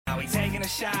we taking a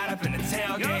shot up in the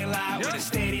tailgate lot with a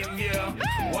stadium view.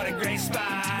 What a great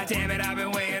spot. Damn it, I've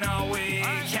been waiting all week.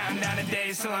 Counting down the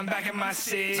days till I'm back in my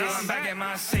seat.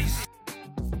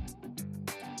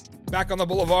 Back on the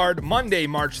Boulevard, Monday,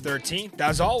 March 13th.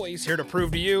 As always, here to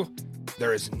prove to you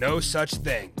there is no such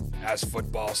thing as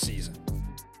football season.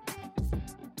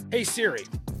 Hey Siri,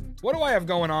 what do I have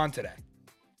going on today?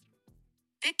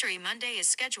 Victory Monday is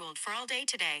scheduled for all day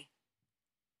today.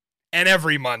 And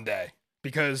every Monday,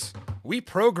 because we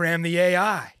program the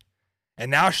AI.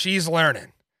 And now she's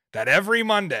learning that every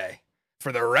Monday,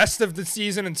 for the rest of the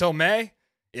season until May,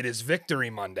 it is Victory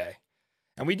Monday.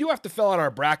 And we do have to fill out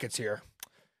our brackets here.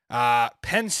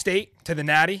 Penn State to the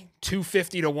Natty,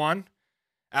 250-1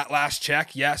 at last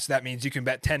check. Yes, that means you can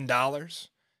bet $10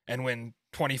 and win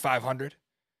 $2,500.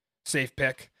 Safe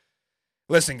pick.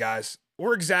 Listen, guys,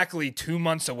 we're exactly 2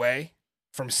 months away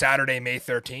from Saturday, May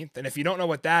 13th. And if you don't know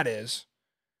what that is,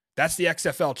 that's the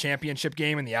XFL championship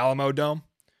game in the Alamo Dome.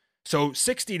 So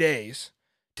 60 days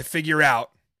to figure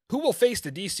out who will face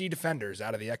the DC Defenders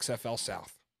out of the XFL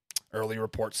South. Early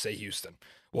reports say Houston.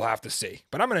 We'll have to see.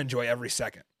 But I'm going to enjoy every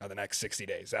second of the next 60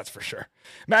 days, that's for sure.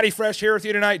 Matty Fresh here with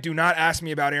you tonight. Do not ask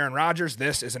me about Aaron Rodgers.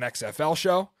 This is an XFL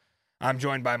show. I'm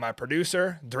joined by my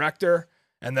producer, director,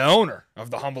 and the owner of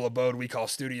the humble abode we call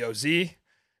Studio Z,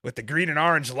 with the green and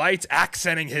orange lights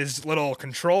accenting his little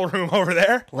control room over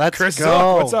there. Let's Chris go.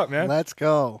 Zook, what's up, man? Let's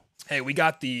go. Hey, we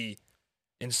got in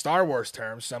Star Wars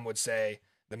terms, some would say,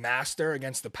 the Master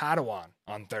against the Padawan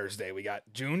on Thursday. We got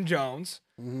June Jones,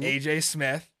 AJ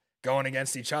Smith going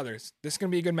against each other. This is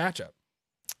going to be a good matchup.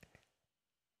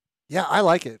 Yeah, I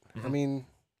like it. I mean,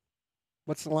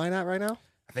 what's the line at right now?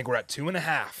 I think we're at 2.5.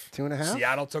 2.5?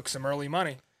 Seattle took some early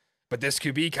money. But this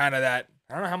could be kind of that,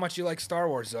 I don't know how much you like Star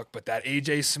Wars, Zook, but that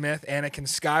AJ Smith, Anakin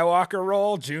Skywalker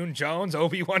role, June Jones,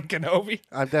 Obi-Wan Kenobi.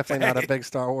 I'm definitely not a big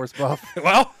Star Wars buff.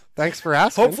 Well, thanks for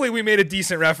asking. Hopefully we made a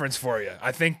decent reference for you.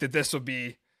 I think that this will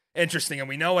be interesting, and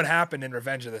we know what happened in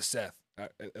Revenge of the Sith.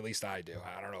 At least I do.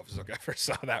 I don't know if Zook ever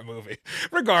saw that movie.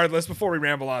 Regardless, before we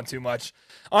ramble on too much,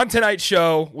 on tonight's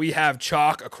show, we have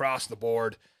chalk across the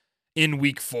board in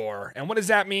week 4. And what does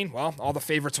that mean? Well, all the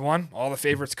favorites won, all the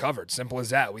favorites covered. Simple as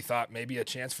that. We thought maybe a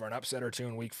chance for an upset or two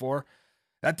in week 4.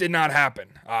 That did not happen.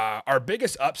 Our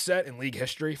biggest upset in league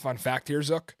history, fun fact here,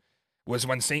 Zook, was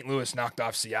when St. Louis knocked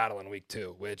off Seattle in week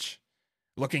 2, which,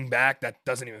 looking back, that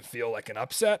doesn't even feel like an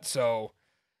upset. So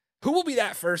who will be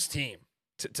that first team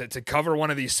to cover one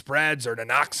of these spreads or to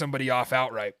knock somebody off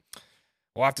outright?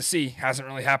 We'll have to see. Hasn't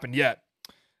really happened yet.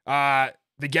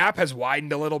 The gap has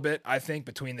widened a little bit, I think,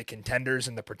 between the contenders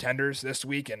and the pretenders this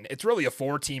week, and it's really a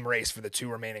 4-team race for the 2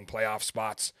 remaining playoff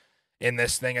spots in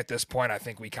this thing at this point. I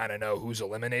think we kind of know who's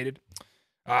eliminated.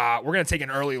 We're going to take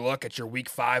an early look at your week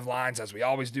 5 lines, as we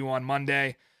always do on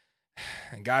Monday.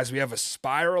 And guys, we have a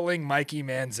spiraling Mikey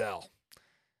Mazniel.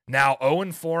 Now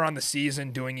 0-4 on the season,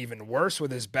 doing even worse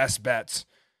with his best bets.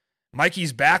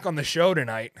 Mikey's back on the show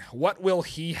tonight. What will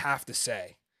he have to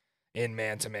say in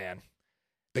man-to-man?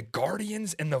 The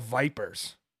Guardians and the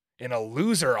Vipers in a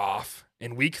loser-off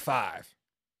in week 5.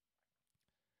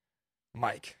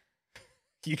 Mike,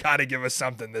 you got to give us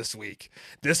something this week.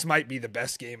 This might be the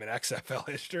best game in XFL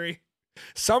history.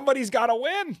 Somebody's got to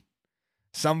win.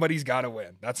 Somebody's got to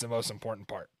win. That's the most important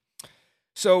part.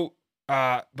 So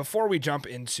before we jump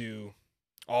into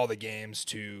all the games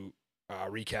to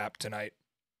recap tonight,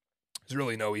 there's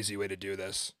really no easy way to do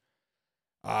this.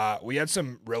 We had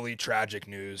some really tragic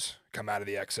news come out of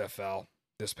the XFL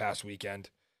this past weekend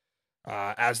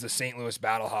as the St. Louis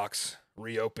Battlehawks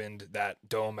reopened that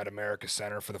dome at America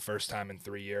Center for the first time in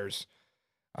 3 years.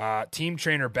 Team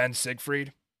trainer Ben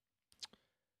Siegfried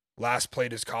last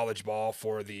played his college ball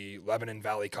for the Lebanon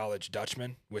Valley College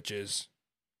Dutchman, which is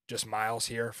just miles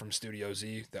here from Studio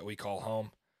Z that we call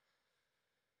home.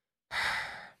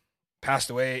 Passed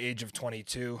away at age of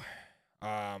 22.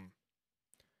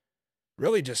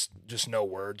 Really just no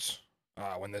words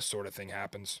when this sort of thing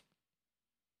happens.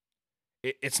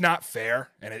 It's not fair,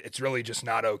 and it's really just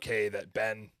not okay that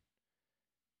Ben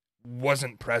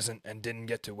wasn't present and didn't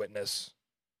get to witness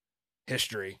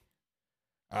history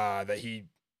that he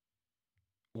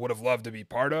would have loved to be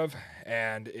part of.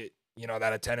 And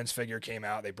that attendance figure came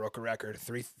out. They broke a record,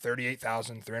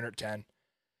 38,310.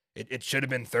 It should have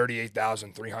been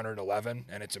 38,311,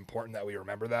 and it's important that we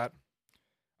remember that.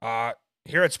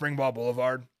 Here at Springball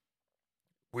Boulevard,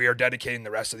 we are dedicating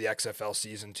the rest of the XFL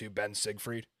season to Ben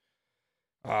Siegfried.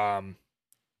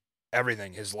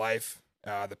 Everything, his life,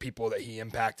 the people that he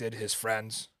impacted, his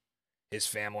friends, his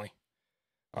family.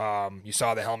 You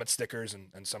saw the helmet stickers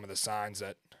and some of the signs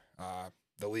that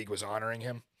the league was honoring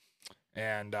him.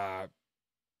 And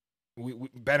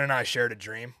Ben and I shared a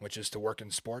dream, which is to work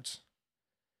in sports.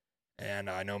 And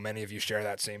I know many of you share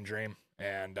that same dream.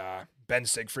 And Ben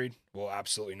Siegfried will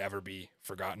absolutely never be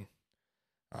forgotten.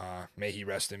 May he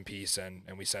rest in peace, and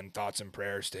we send thoughts and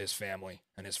prayers to his family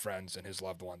and his friends and his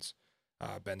loved ones.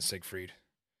 Ben Siegfried,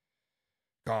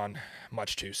 gone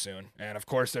much too soon. And of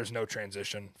course, there's no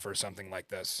transition for something like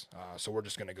this. So we're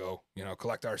just going to go,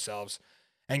 collect ourselves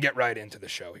and get right into the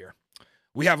show here.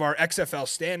 We have our XFL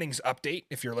standings update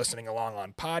if you're listening along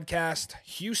on podcast.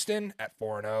 Houston at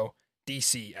 4-0,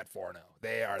 DC at 4-0.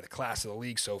 They are the class of the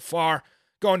league so far.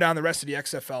 Going down the rest of the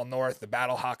XFL North, the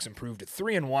Battlehawks improved to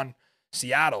 3-1.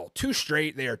 Seattle, 2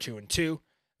 straight. They are 2-2.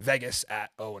 Vegas at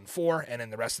 0-4. And in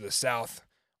the rest of the South,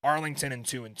 Arlington and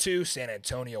 2-2. San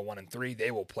Antonio 1-3. They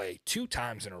will play 2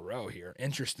 times in a row here.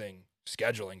 Interesting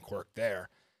scheduling quirk there.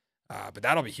 But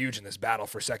that'll be huge in this battle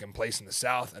for second place in the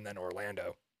South. And then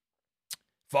Orlando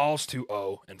falls to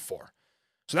 0-4.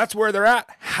 So that's where they're at.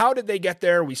 How did they get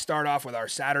there? We start off with our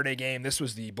Saturday game. This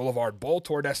was the Boulevard Bowl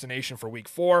Tour destination for week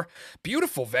 4.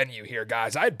 Beautiful venue here,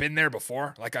 guys. I had been there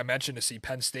before, like I mentioned, to see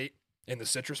Penn State in the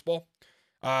Citrus Bowl.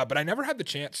 But I never had the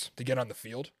chance to get on the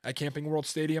field at Camping World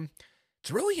Stadium.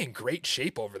 It's really in great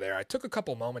shape over there. I took a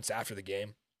couple moments after the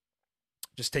game,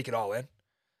 just take it all in.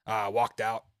 Walked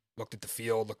out, looked at the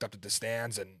field, looked up at the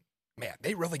stands, and man,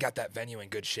 they really got that venue in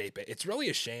good shape. It's really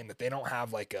a shame that they don't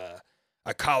have like a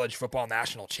college football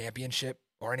national championship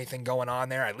or anything going on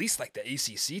there, at least like the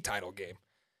ACC title game.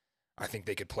 I think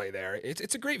they could play there.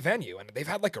 It's a great venue, and they've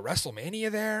had like a WrestleMania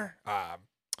there.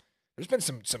 There's been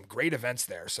some great events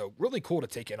there, so really cool to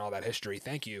take in all that history.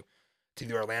 Thank you to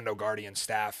the Orlando Guardian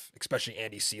staff, especially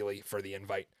Andy Seeley, for the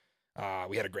invite.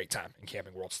 We had a great time in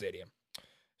Camping World Stadium.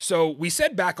 So we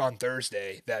said back on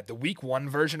Thursday that the week 1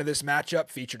 version of this matchup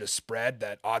featured a spread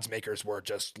that odds makers were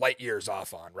just light years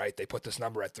off on, right? They put this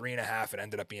number at 3.5 and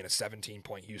ended up being a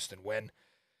 17-point Houston win.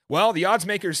 Well, the odds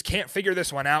makers can't figure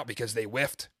this one out because they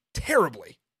whiffed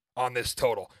terribly on this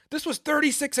total. This was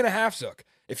 36.5, Zook.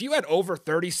 If you had over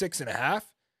 36.5,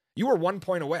 you were 1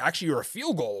 point away. Actually, you were a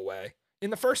field goal away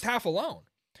in the first half alone.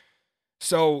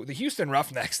 So the Houston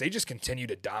Roughnecks, they just continue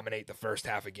to dominate the first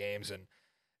half of games. And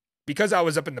because I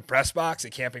was up in the press box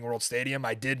at Camping World Stadium,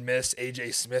 I did miss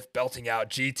A.J. Smith belting out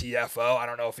GTFO. I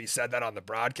don't know if he said that on the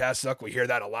broadcast, Zook. We hear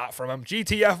that a lot from him.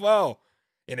 GTFO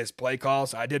in his play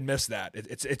calls. I did miss that.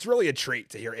 It's really a treat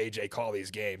to hear A.J. call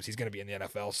these games. He's going to be in the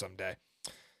NFL someday.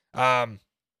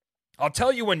 I'll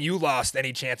tell you when you lost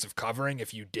any chance of covering,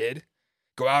 if you did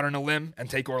go out on a limb and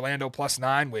take Orlando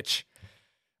 +9, which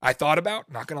I thought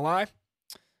about, not going to lie.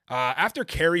 After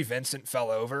Kerry Vincent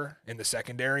fell over in the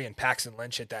secondary and Paxton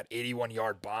Lynch hit that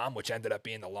 81-yard bomb, which ended up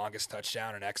being the longest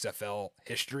touchdown in XFL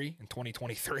history in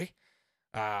 2023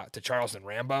 to Charleston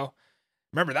Rambo.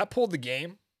 Remember, that pulled the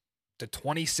game to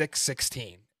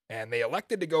 26-16, and they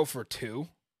elected to go for 2,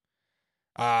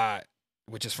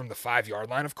 which is from the 5-yard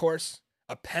line, of course.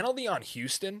 A penalty on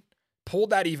Houston pulled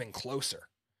that even closer.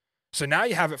 So now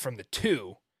you have it from the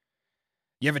 2.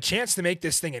 You have a chance to make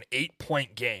this thing an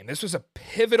 8-point game. This was a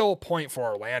pivotal point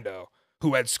for Orlando,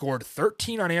 who had scored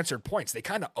 13 unanswered points. They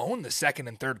kind of owned the second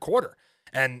and third quarter.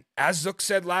 And as Zook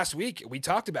said last week, we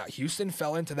talked about Houston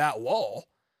fell into that lull,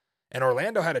 and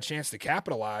Orlando had a chance to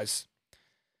capitalize.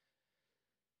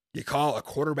 You call a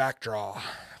quarterback draw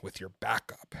with your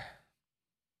backup.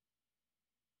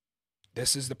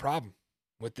 This is the problem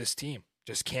with this team.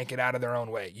 Just can't get out of their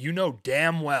own way. You know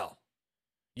damn well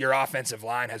your offensive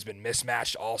line has been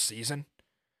mismatched all season.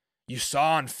 You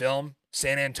saw on film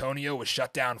San Antonio was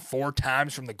shut down 4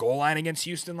 times from the goal line against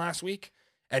Houston last week,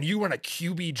 and you run a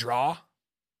QB draw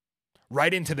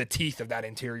right into the teeth of that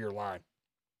interior line.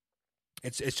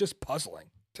 It's just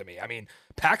puzzling to me. I mean,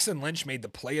 Paxton Lynch made the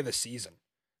play of the season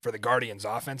for the Guardians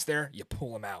offense there. You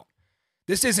pull him out.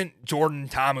 This isn't Jordan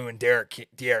Ta'amu and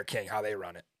De'Aaron King, how they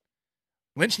run it.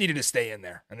 Lynch needed to stay in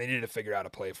there, and they needed to figure out a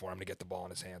play for him to get the ball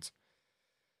in his hands.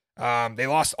 They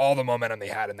lost all the momentum they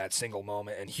had in that single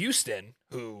moment. And Houston,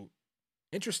 who,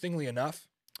 interestingly enough,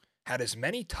 had as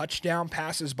many touchdown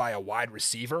passes by a wide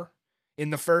receiver in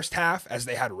the first half as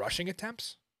they had rushing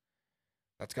attempts.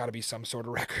 That's got to be some sort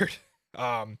of record.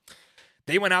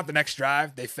 They went out the next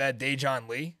drive. They fed Dejon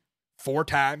Lee 4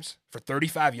 times for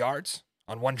 35 yards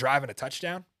on 1 drive and a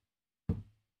touchdown.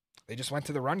 They just went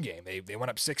to the run game. They went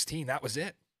up 16. That was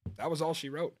it. That was all she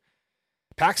wrote.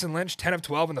 Paxton Lynch, 10 of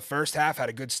 12 in the first half, had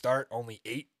a good start, only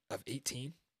 8 of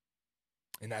 18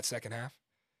 in that second half.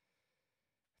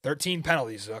 13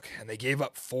 penalties, Zook, and they gave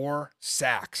up 4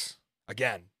 sacks.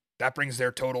 Again, that brings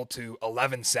their total to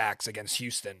 11 sacks against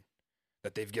Houston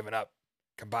that they've given up,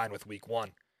 combined with week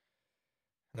 1.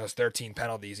 And those 13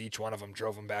 penalties, each one of them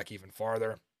drove them back even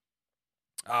farther.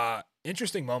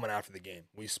 interesting moment after the game.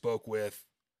 We spoke with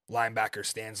linebacker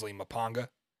Stanley Mapanga,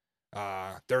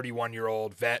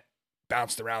 31-year-old vet,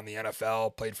 bounced around the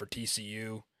NFL, played for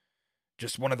TCU,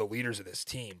 just one of the leaders of this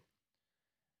team.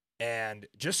 And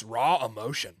just raw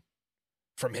emotion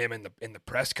from him in the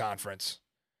press conference.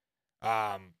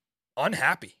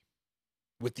 Unhappy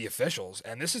with the officials.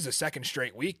 And this is the second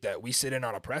straight week that we sit in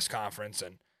on a press conference.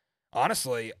 And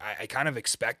honestly, I kind of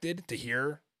expected to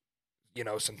hear,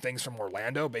 some things from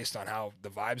Orlando based on how the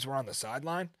vibes were on the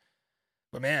sideline.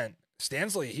 But man,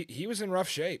 Stanley, he was in rough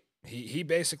shape. He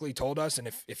basically told us, and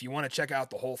if you want to check out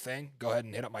the whole thing, go ahead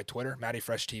and hit up my Twitter, Matty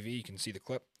Fresh TV. You can see the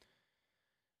clip.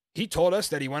 He told us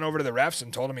that he went over to the refs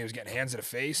and told him he was getting hands to the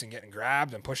face and getting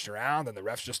grabbed and pushed around, and the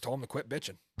refs just told him to quit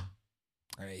bitching.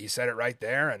 I mean, he said it right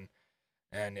there,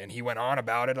 and he went on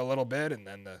about it a little bit, and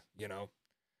then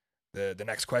the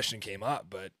next question came up.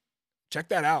 But check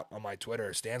that out on my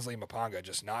Twitter. Stanley Mapanga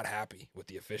just not happy with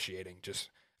the officiating. Just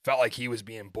felt like he was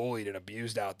being bullied and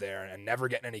abused out there and never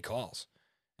getting any calls.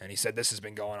 And he said this has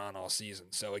been going on all season.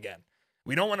 So again,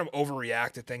 we don't want to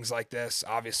overreact to things like this.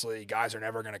 Obviously, guys are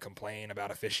never going to complain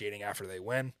about officiating after they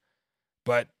win,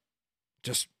 but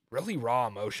just really raw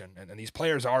emotion. And these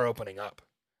players are opening up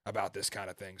about this kind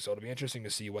of thing. So it'll be interesting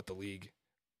to see what the league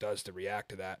does to react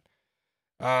to that.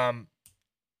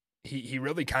 He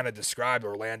really kind of described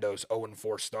Orlando's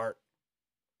 0-4 start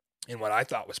in what I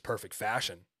thought was perfect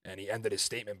fashion. And he ended his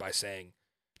statement by saying,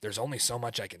 "There's only so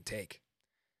much I can take."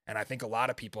 And I think a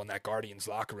lot of people in that Guardians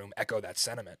locker room echo that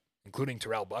sentiment, including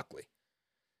Terrell Buckley,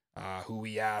 who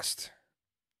we asked,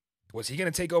 was he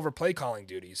going to take over play calling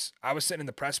duties? I was sitting in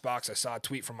the press box. I saw a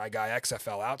tweet from my guy,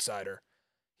 XFL Outsider.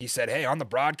 He said, hey, on the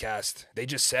broadcast, they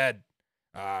just said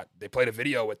they played a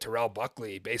video with Terrell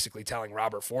Buckley basically telling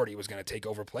Robert Ford he was going to take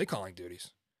over play calling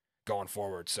duties going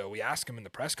forward. So we asked him in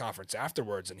the press conference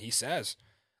afterwards, and he says,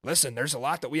 listen, there's a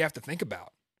lot that we have to think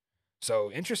about.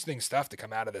 So interesting stuff to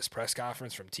come out of this press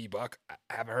conference from T-Buck. I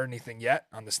haven't heard anything yet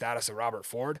on the status of Robert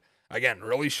Ford. Again,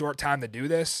 really short time to do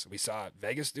this. We saw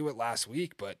Vegas do it last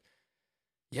week, but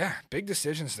yeah, big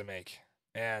decisions to make.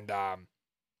 And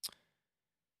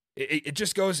it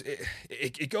just goes,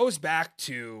 it goes back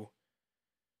to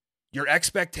your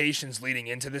expectations leading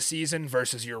into the season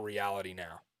versus your reality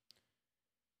now.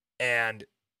 And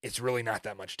it's really not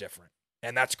that much different.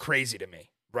 And that's crazy to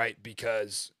me, right?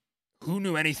 Because who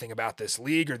knew anything about this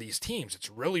league or these teams? It's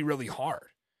really, really hard.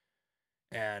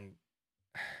 And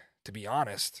to be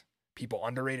honest, people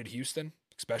underrated Houston,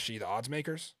 especially the odds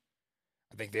makers.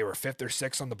 I think they were 5th or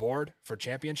 6th on the board for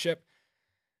championship.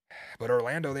 But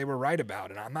Orlando, they were right about.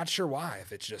 And I'm not sure why,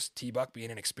 if it's just T-Buck being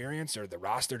inexperienced or the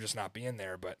roster just not being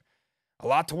there. But a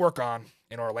lot to work on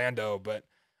in Orlando. But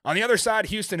on the other side,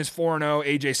 Houston is 4-0.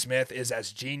 AJ Smith is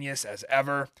as genius as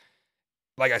ever.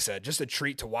 Like I said, just a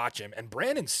treat to watch him. And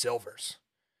Brandon Silvers,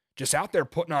 just out there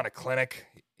putting on a clinic.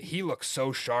 He looks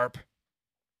so sharp.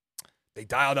 They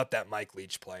dialed up that Mike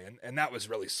Leach play, and that was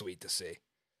really sweet to see.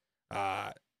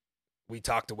 We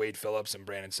talked to Wade Phillips and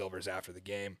Brandon Silvers after the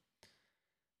game,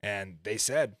 and they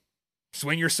said,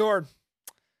 swing your sword.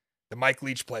 The Mike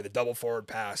Leach play, the double forward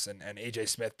pass, and AJ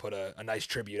Smith put a nice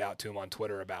tribute out to him on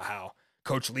Twitter about how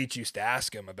Coach Leach used to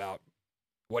ask him about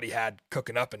what he had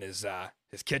cooking up in his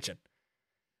kitchen,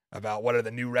 about what are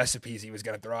the new recipes he was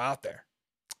going to throw out there.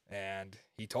 And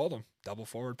he told him, double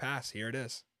forward pass, here it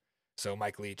is. So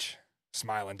Mike Leach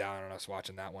smiling down on us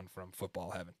watching that one from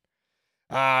football heaven.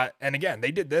 And again,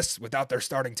 they did this without their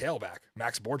starting tailback,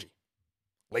 Max Borgi,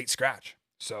 late scratch.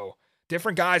 So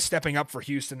different guys stepping up for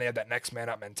Houston. They had that next man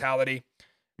up mentality.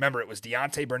 Remember, it was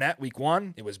Deontay Burnett week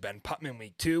 1. It was Ben Putman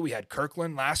week 2. We had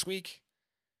Kirkland last week.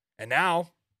 And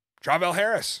now, Travell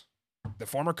Harris, the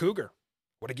former Cougar.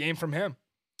 What a game from him.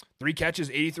 3 catches,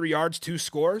 83 yards, 2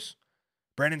 scores.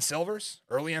 Brandon Silvers,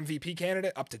 early MVP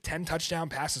candidate, up to 10 touchdown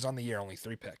passes on the year, only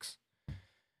 3 picks.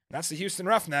 And that's the Houston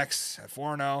Roughnecks at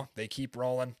 4-0. They keep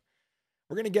rolling.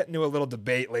 We're going to get into a little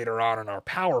debate later on in our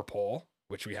Power Poll,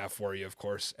 which we have for you, of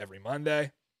course, every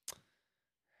Monday.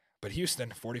 But Houston,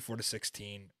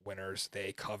 44-16 winners.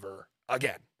 They cover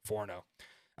again, 4-0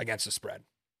 against the spread.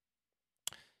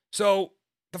 So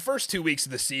the first 2 weeks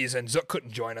of the season, Zook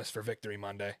couldn't join us for Victory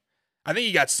Monday. I think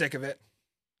he got sick of it.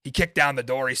 He kicked down the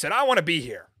door. He said, I want to be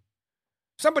here.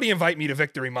 Somebody invite me to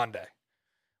Victory Monday.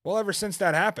 Well, ever since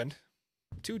that happened,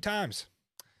 2 times,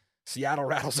 Seattle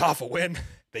rattles off a win.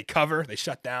 They cover. They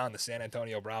shut down the San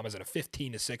Antonio Brahmas at a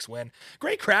 15-6 win.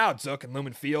 Great crowd, Zook and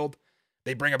Lumen Field.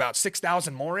 They bring about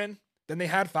 6,000 more in than they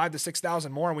had, 5,000 to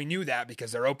 6,000 more. And we knew that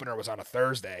because their opener was on a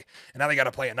Thursday. And now they got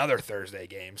to play another Thursday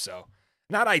game. So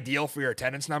not ideal for your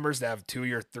attendance numbers to have 2 of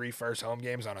your 3 first home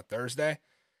games on a Thursday.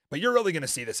 But you're really going to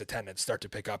see this attendance start to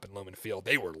pick up in Lumen Field.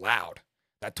 They were loud.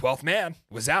 That 12th man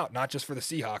was out, not just for the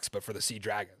Seahawks, but for the Sea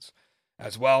Dragons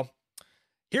as well.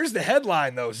 Here's the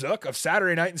headline, though, Zook, of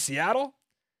Saturday night in Seattle.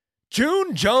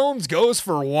 June Jones goes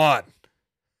for one.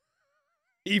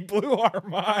 He blew our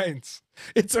minds.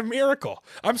 It's a miracle.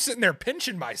 I'm sitting there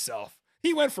pinching myself.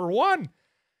 He went for one.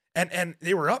 And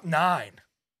they were up 9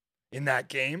 in that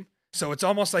game. So it's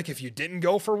almost like if you didn't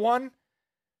go for one,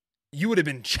 you would have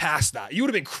been chastised. You would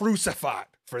have been crucified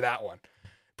for that one.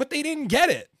 But they didn't get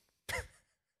it.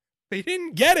 They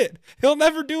didn't get it. He'll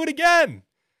never do it again.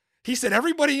 He said,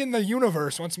 everybody in the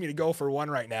universe wants me to go for one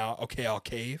right now. Okay, I'll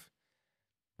cave.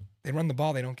 They run the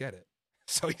ball. They don't get it.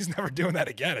 So he's never doing that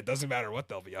again. It doesn't matter what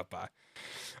they'll be up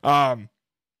by.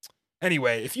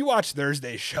 Anyway, if you watch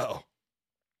Thursday's show,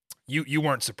 you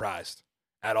weren't surprised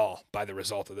at all by the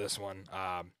result of this one.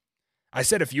 I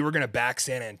said if you were going to back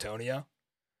San Antonio,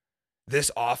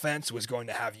 this offense was going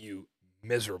to have you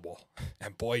miserable.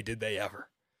 And boy, did they ever.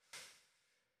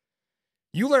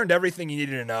 You learned everything you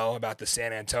needed to know about the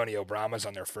San Antonio Brahmas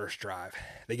on their first drive.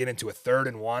 They get into a 3rd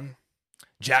and 1.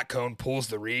 Jack Cohn pulls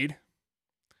the read.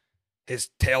 His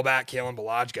tailback, Kalen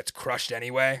Ballage, gets crushed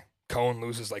anyway. Cohn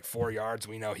loses like 4 yards.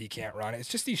 We know he can't run. It's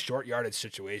just these short yardage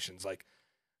situations. Like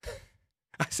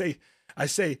I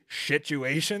say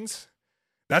situations.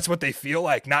 That's what they feel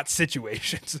like, not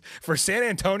situations. For San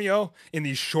Antonio in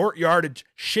these short yardage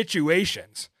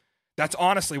situations, that's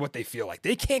honestly what they feel like.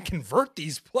 They can't convert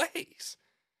these plays.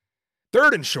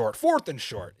 3rd and short, 4th and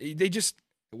short. They just,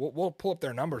 we'll pull up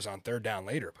their numbers on 3rd down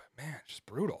later, but man, just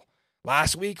brutal.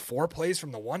 Last week, 4 plays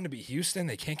from the 1 to beat Houston.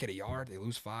 They can't get a yard. They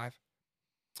lose 5.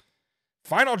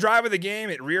 Final drive of the game,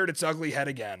 it reared its ugly head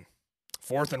again.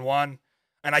 4th and 1.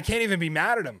 And I can't even be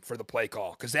mad at them for the play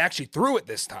call because they actually threw it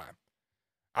this time.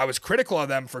 I was critical of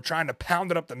them for trying to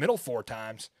pound it up the middle 4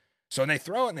 times. So when they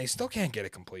throw it and they still can't get a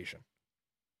completion.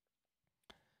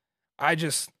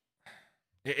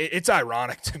 It's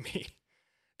ironic to me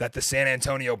that the San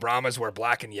Antonio Brahmas wear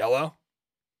black and yellow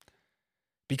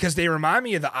because they remind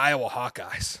me of the Iowa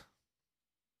Hawkeyes.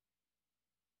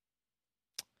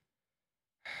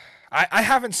 I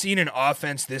haven't seen an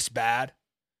offense this bad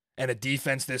and a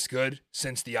defense this good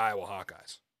since the Iowa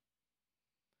Hawkeyes.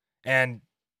 And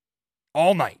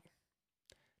all night,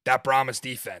 that Brahmas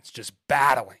defense just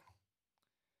battling.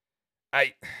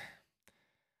 I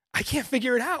can't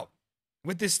figure it out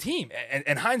with this team.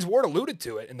 And Hines Ward alluded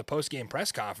to it in the post-game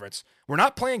press conference. We're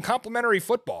not playing complimentary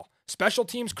football. Special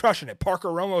teams crushing it. Parker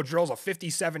Romo drills a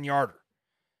 57-yarder.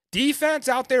 Defense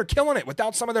out there killing it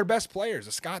without some of their best players.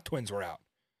 The Scott twins were out.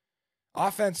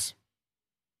 Offense,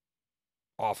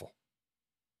 awful.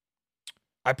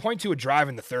 I point to a drive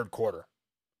in the 3rd quarter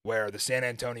where the San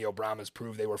Antonio Brahmas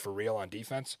proved they were for real on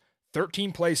defense.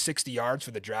 13 plays, 60 yards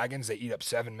for the Dragons. They eat up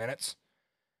 7 minutes.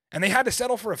 And they had to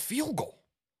settle for a field goal.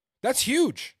 That's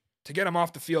huge to get him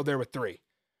off the field there with 3.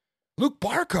 Luke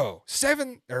Barco,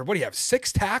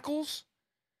 6 tackles?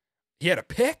 He had a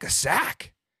pick, a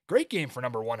sack. Great game for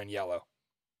number 1 in yellow.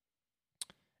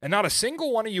 And not a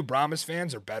single one of you Brahmas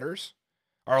fans or bettors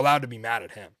are allowed to be mad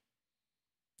at him.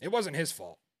 It wasn't his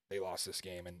fault they lost this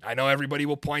game. And I know everybody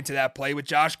will point to that play with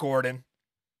Josh Gordon.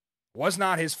 It was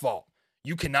not his fault.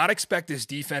 You cannot expect this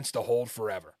defense to hold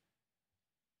forever.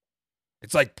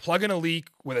 It's like plugging a leak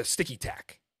with a sticky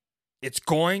tack. It's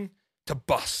going to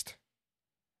bust.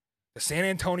 The San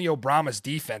Antonio Brahmas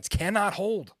defense cannot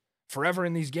hold forever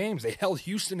in these games. They held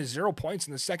Houston to 0 points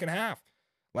in the second half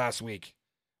last week.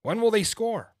 When will they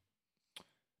score?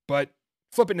 But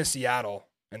flipping to Seattle,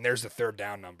 and there's the 3rd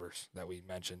down numbers that we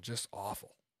mentioned. Just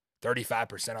awful.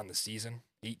 35% on the season,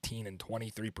 18 and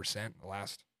 23% the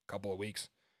last couple of weeks.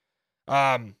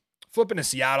 Flipping to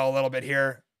Seattle a little bit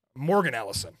here. Morgan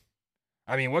Ellison.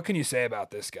 I mean, what can you say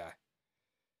about this guy?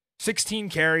 16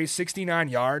 carries, 69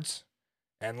 yards.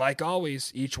 And like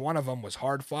always, each one of them was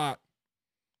hard fought.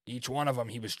 Each one of them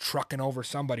he was trucking over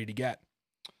somebody to get.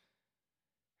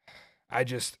 I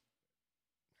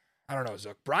don't know,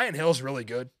 Zook. Brian Hill's really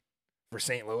good for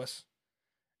St. Louis.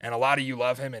 And a lot of you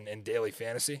love him in daily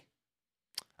fantasy.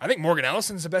 I think Morgan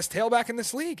Ellison's the best tailback in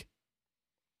this league.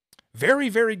 Very,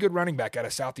 very good running back out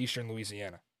of southeastern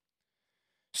Louisiana.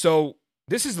 So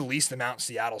this is the least amount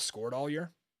Seattle scored all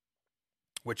year,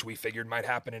 which we figured might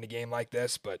happen in a game like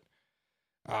this. But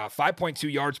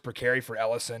 5.2 yards per carry for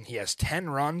Ellison. He has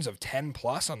 10 runs of 10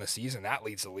 plus on the season. That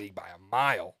leads the league by a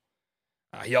mile.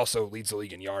 He also leads the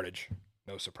league in yardage.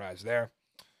 No surprise there.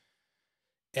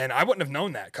 And I wouldn't have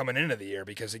known that coming into the year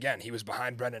because, again, he was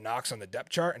behind Brendan Knox on the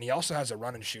depth chart, and he also has a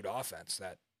run-and-shoot offense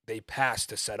that they pass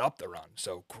to set up the run.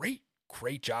 So great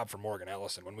job for Morgan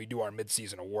Ellison. When we do our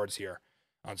midseason awards here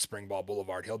on Springball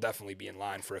Boulevard. He'll definitely be in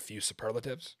line for a few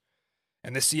superlatives.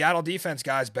 And the Seattle defense,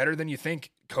 guys, better than you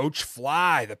think. Coach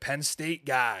Fly, the Penn State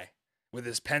guy with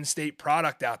his Penn State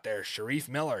product out there, Sharif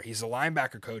Miller. He's a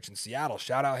linebacker coach in Seattle.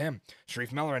 Shout out him.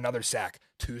 Sharif Miller, another sack.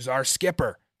 Tuzar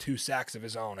Skipper, 2 sacks of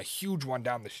his own. A huge one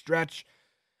down the stretch.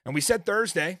 And we said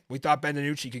Thursday, we thought Ben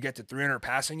DiNucci could get to 300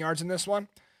 passing yards in this one.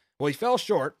 Well, he fell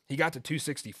short. He got to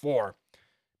 264.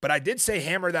 But I did say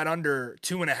hammer that under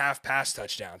 2.5 pass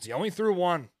touchdowns. He only threw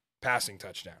 1 passing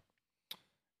touchdown.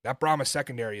 That Brahma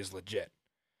secondary is legit.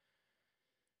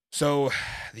 So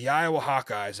the Iowa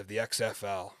Hawkeyes of the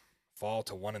XFL fall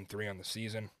to 1-3 on the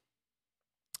season.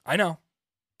 I know.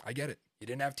 I get it. You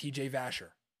didn't have TJ Vasher.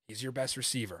 He's your best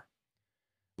receiver.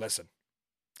 Listen,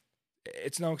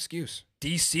 it's no excuse.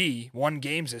 DC won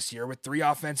games this year with 3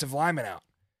 offensive linemen out.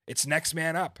 It's next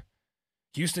man up.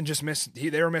 Houston just missed.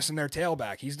 They were missing their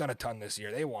tailback. He's done a ton this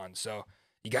year. They won. So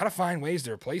you got to find ways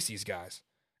to replace these guys.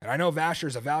 And I know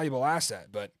Vasher's a valuable asset,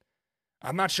 but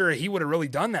I'm not sure he would have really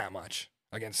done that much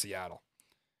against Seattle.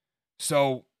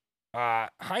 So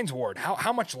Hines Ward,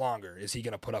 how much longer is he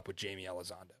going to put up with Jamie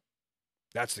Elizondo?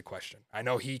 That's the question. I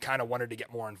know he kind of wanted to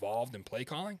get more involved in play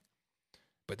calling,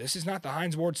 but this is not the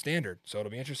Hines Ward standard. So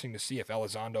it'll be interesting to see if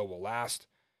Elizondo will last.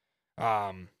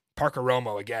 Parker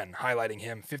Romo, again, highlighting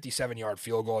him, 57-yard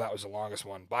field goal. That was the longest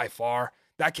one by far.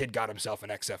 That kid got himself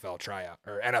an XFL tryout,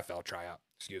 or NFL tryout,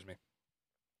 excuse me.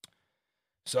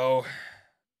 So,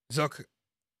 Zook,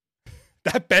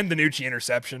 that Ben DiNucci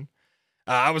interception,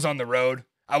 I was on the road.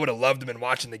 I would have loved to have been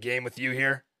watching the game with you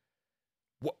here.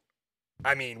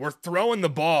 I mean, we're throwing the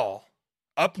ball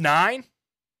up 9.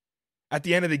 At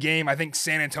the end of the game, I think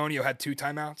San Antonio had 2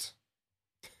 timeouts.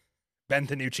 Ben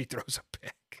DiNucci throws a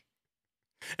pick.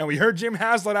 And we heard Jim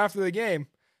Haslett after the game,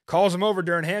 calls him over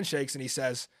during handshakes, and he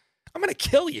says, I'm going to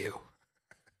kill you.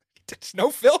 There's no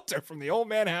filter from the old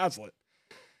man Haslett.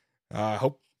 I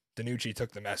hope DiNucci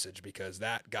took the message because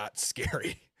that got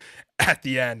scary at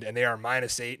the end, and they are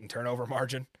 -8 in turnover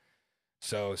margin.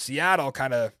 So Seattle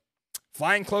kind of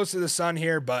flying close to the sun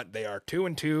here, but they are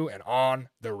 2-2 and on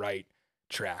the right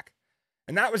track.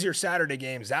 And that was your Saturday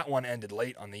games. That one ended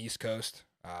late on the East Coast,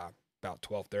 about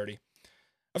 12:30.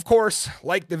 Of course,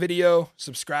 like the video,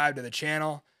 subscribe to the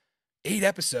channel. 8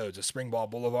 episodes of Springball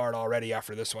Boulevard already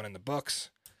after this one in the books.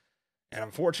 And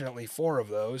unfortunately, 4 of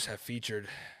those have featured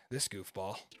this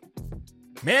goofball.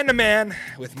 Man to man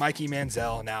with Mikey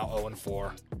Mazniel, now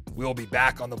 0-4. We will be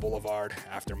back on the Boulevard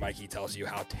after Mikey tells you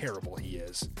how terrible he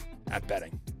is at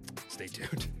betting. Stay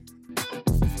tuned.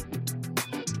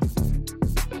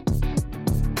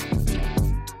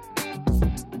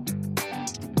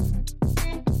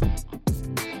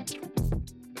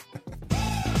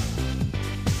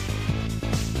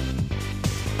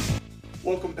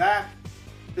 Welcome back.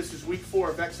 This is week 4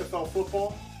 of XFL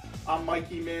football. I'm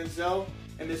Mikey Mazniel,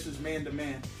 and this is Man to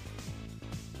Man.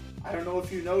 I don't know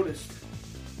if you noticed,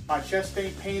 my chest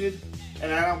ain't painted,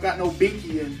 and I don't got no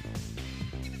binky in.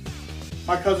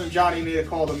 My cousin Johnny made a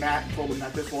call to Matt and told him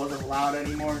that this wasn't allowed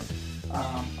anymore.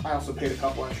 I also paid a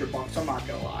couple extra bucks, I'm not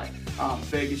gonna lie.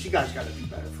 Vegas, you guys gotta do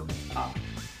better for me.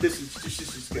 This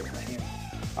is good for him.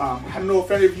 I don't know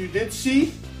if any of you did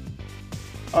see.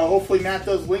 Hopefully Matt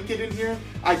does link it in here.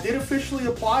 I did officially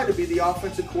apply to be the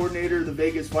offensive coordinator of the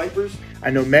Vegas Vipers. I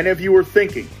know many of you were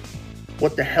thinking,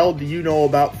 what the hell do you know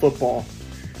about football?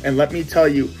 And let me tell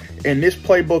you, in this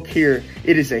playbook here,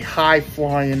 it is a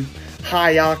high-flying,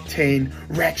 high-octane,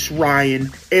 Rex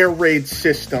Ryan air raid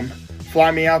system.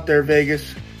 Fly me out there,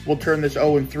 Vegas. We'll turn this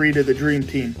 0-3 to the dream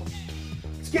team.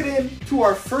 Let's get into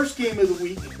our first game of the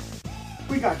week.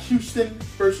 We got Houston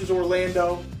versus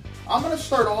Orlando. I'm going to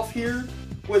start off here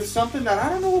with something that I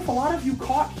don't know if a lot of you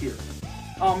caught here.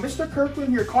 Mr.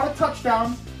 Kirkland here caught a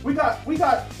touchdown. We got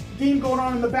game going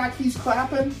on in the back. He's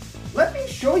clapping. Let me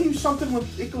show you something when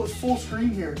it goes full screen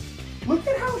here. Look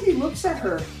at how he looks at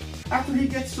her after he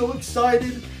gets so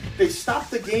excited. They stop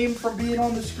the game from being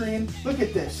on the screen. Look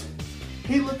at this.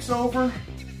 He looks over.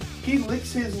 He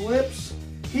licks his lips.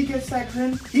 He gets that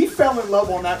grin. He fell in love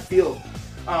on that field.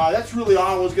 That's really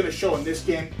all I was going to show in this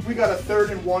game. We got a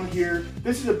 3rd and 1 here.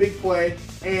 This is a big play.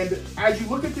 And as you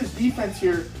look at this defense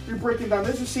here, you're breaking down.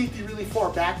 There's a safety really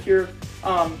far back here.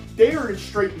 They are in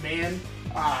straight man.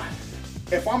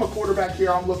 If I'm a quarterback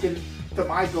here, I'm looking to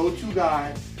my go-to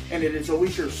guy, and it is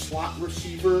always your slot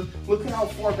receiver. Look at how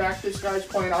far back this guy's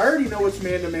playing. I already know it's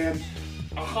man-to-man.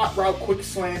 A hot route, quick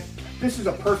slant. This is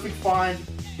a perfect find.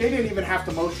 They didn't even have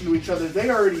to motion to each other. They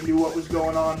already knew what was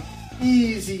going on.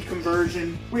 Easy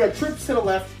conversion. We have trips to the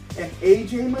left, and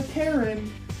A.J. McCarron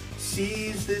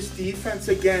sees this defense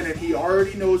again, and he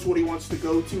already knows what he wants to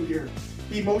go to here.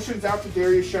 He motions out to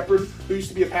Darius Shepard, who used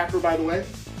to be a Packer, by the way.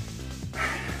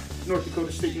 North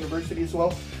Dakota State University as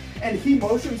well. And he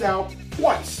motions out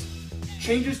twice.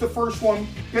 Changes the first one,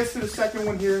 gets to the second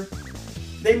one here.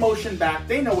 They motion back.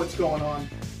 They know what's going on.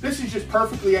 This is just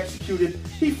perfectly executed.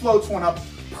 He floats one up.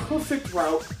 Perfect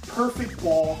route, perfect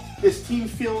ball. This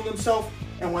team's feeling themselves.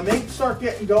 And when they start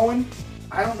getting going,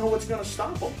 I don't know what's going to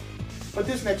stop them. But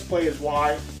this next play is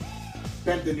why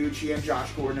Ben DiNucci and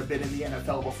Josh Gordon have been in the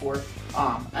NFL before.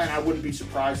 And I wouldn't be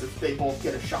surprised if they both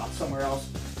get a shot somewhere else.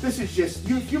 This is just,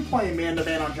 if you're playing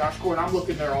man-to-man on Josh Gordon, I'm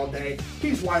looking there all day.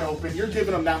 He's wide open. You're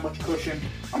giving him that much cushion.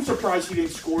 I'm surprised he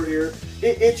didn't score here.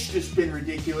 It's just been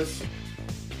ridiculous.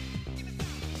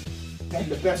 And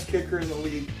the best kicker in the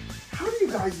league. How do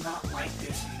you guys not like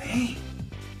this name?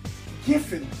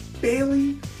 Giffen.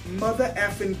 Bailey mother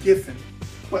effing Giffen.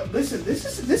 But listen, this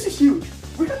is huge.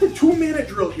 We got the 2-minute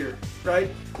drill here, right?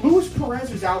 Luis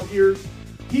Perez is out here.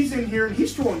 He's in here, and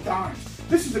he's throwing dimes.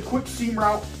 This is a quick seam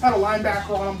route. Had a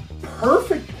linebacker on him.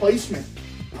 Perfect placement.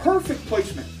 Perfect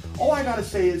placement. All I got to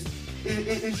say is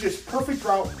it's just perfect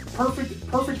route,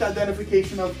 perfect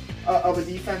identification of a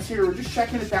defense here. We're just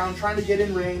checking it down, trying to get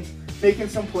in range, making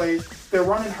some plays. They're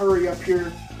running hurry up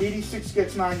here. 86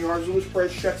 gets 9 yards. Luis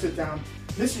Perez checks it down.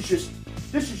 This is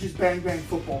just bang bang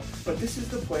football. But this is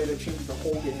the play that changed the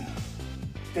whole game.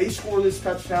 They score this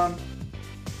touchdown.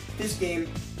 This game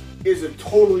is a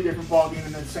totally different ballgame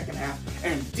in the second half.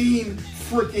 And Dean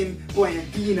freaking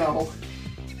Blandino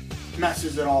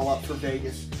messes it all up for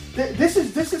Vegas. This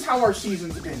is how our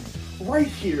season's been. Right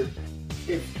here.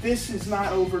 If this is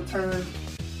not overturned,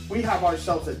 we have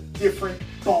ourselves a different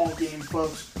ball game,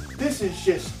 folks. This is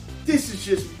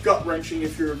just gut-wrenching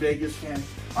if you're a Vegas fan.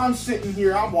 I'm sitting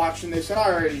here, I'm watching this, and I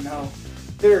already know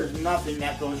there's nothing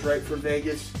that goes right for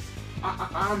Vegas.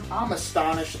 I'm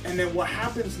astonished. And then what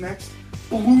happens next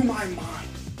blew my mind.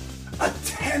 A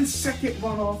 10-second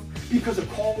runoff because a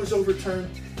call was overturned.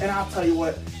 And I'll tell you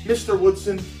what, Mr.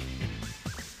 Woodson,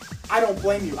 I don't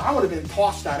blame you. I would have been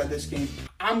tossed out of this game.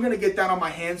 I'm going to get down on my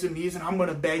hands and knees and I'm going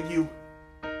to beg you,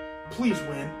 please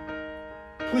win.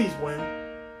 Please win.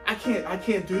 I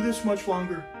can't do this much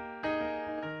longer.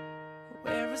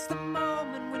 Where is the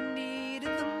moment we need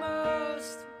it the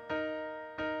most?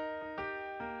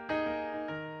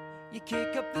 You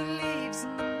kick up the leaves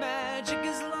and the magic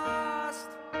is lost.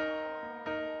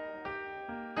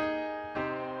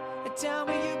 Tell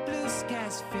me your blue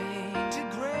skies fade to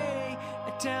gray.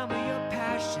 Tell me your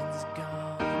passion's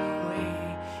gone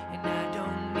away. And I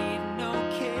don't need no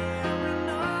carrying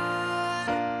on.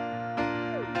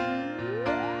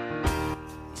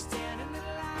 You stand in the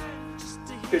line just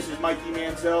to hear. This is Mikey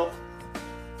Mazniel.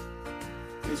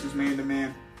 This is Man to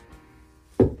Man.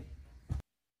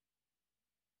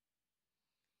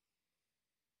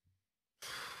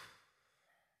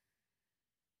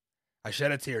 I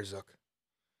shed a tear, Zook.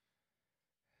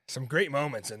 Some great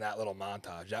moments in that little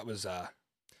montage. That was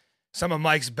some of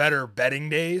Mike's better betting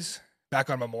days. Back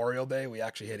on Memorial Day, we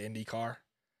actually hit IndyCar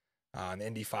on the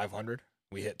Indy 500.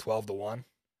 We hit 12-1.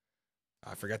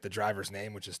 I forget the driver's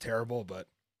name, which is terrible, but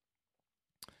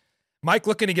Mike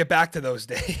looking to get back to those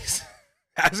days.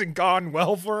 Hasn't gone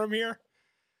well for him here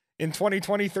in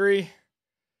 2023.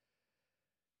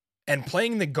 And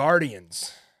playing the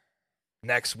Guardians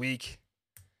next week.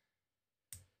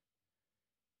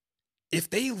 If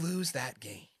they lose that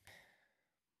game,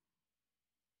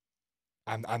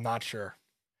 I'm not sure.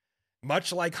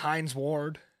 Much like Hines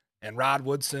Ward and Rod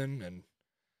Woodson and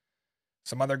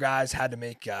some other guys had to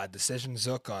make decisions,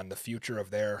 Zook, on the future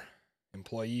of their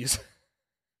employees.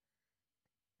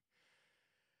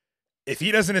 If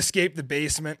he doesn't escape the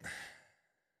basement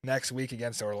next week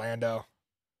against Orlando,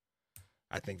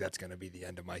 I think that's going to be the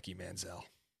end of Mikey Mazniel.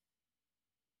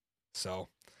 So,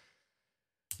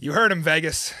 you heard him,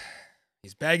 Vegas.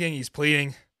 He's begging, he's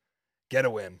pleading. Get a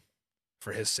win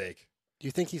for his sake. Do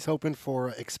you think he's hoping for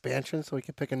expansion so he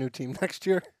can pick a new team next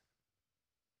year?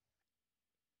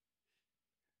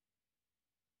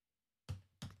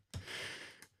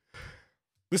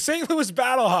 The St. Louis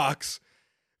Battlehawks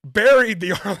buried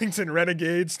the Arlington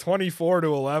Renegades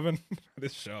 24-11.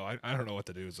 This show, I don't know what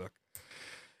to do, Zook.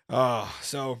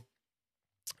 So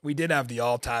we did have the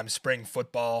all-time spring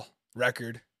football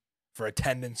record for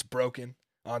attendance broken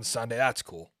on Sunday. That's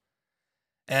cool.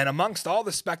 And amongst all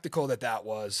the spectacle that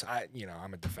was,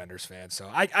 I'm a Defenders fan, so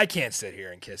I can't sit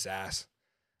here and kiss ass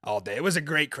all day. It was a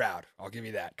great crowd. I'll give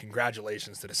you that.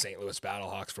 Congratulations to the St. Louis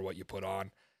Battlehawks for what you put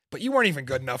on. But you weren't even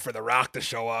good enough for The Rock to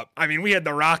show up. I mean, we had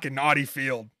The Rock in Audi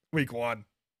Field week 1.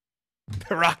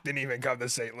 The Rock didn't even come to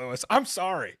St. Louis. I'm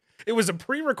sorry. It was a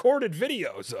pre-recorded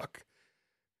video, Zook.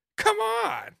 Come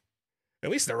on.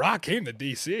 At least The Rock came to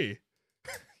D.C.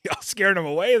 Y'all scared him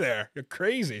away there. You're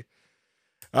crazy.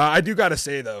 I do got to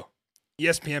say, though,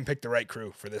 ESPN picked the right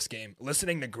crew for this game.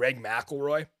 Listening to Greg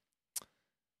McElroy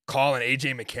call an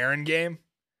A.J. McCarron game,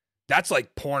 that's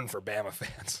like porn for Bama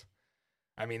fans.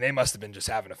 I mean, they must have been just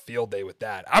having a field day with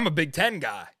that. I'm a Big Ten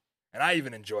guy, and I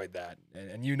even enjoyed that.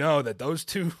 And you know that those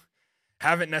two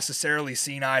haven't necessarily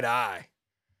seen eye to eye.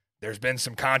 There's been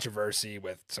some controversy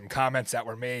with some comments that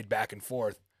were made back and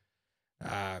forth,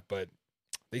 but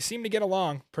they seem to get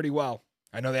along pretty well.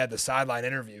 I know they had the sideline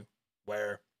interview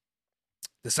where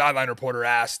the sideline reporter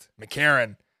asked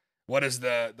McCarron, what does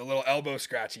the little elbow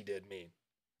scratch he did mean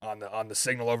on the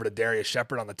signal over to Darius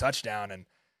Shepard on the touchdown?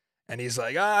 And he's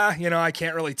like, I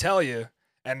can't really tell you.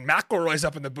 And McElroy's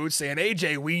up in the booth saying,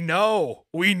 AJ, we know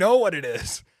what it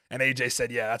is. And AJ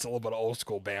said, yeah, that's a little bit of old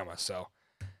school Bama. So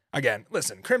again,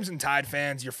 listen, Crimson Tide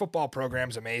fans, your football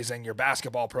program's amazing. Your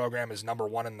basketball program is number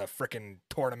one in the freaking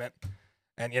tournament.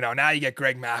 And, now you get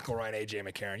Greg McElroy and A.J.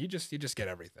 McCarron. You just get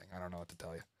everything. I don't know what to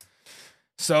tell you.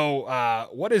 So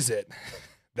what is it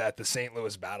that the St.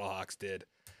 Louis Battlehawks did?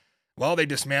 Well, they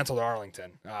dismantled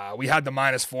Arlington. We had the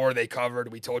 -4 they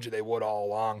covered. We told you they would all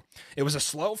along. It was a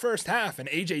slow first half, and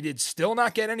A.J. did still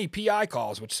not get any PI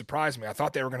calls, which surprised me. I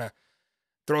thought they were going to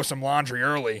throw some laundry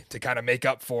early to kind of make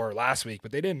up for last week,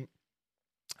 but they didn't.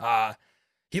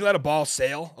 He let a ball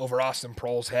sail over Austin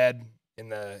Prohl's head in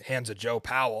the hands of Joe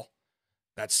Powell.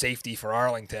 That's safety for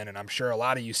Arlington, and I'm sure a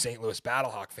lot of you St. Louis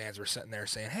Battlehawk fans were sitting there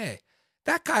saying, hey,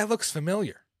 that guy looks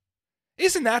familiar.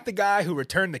 Isn't that the guy who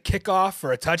returned the kickoff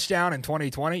for a touchdown in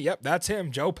 2020? Yep, that's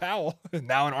him, Joe Powell,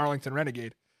 now an Arlington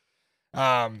Renegade.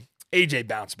 AJ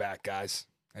bounced back, guys,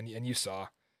 and you saw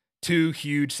 2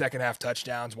 huge second-half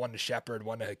touchdowns, one to Shepard,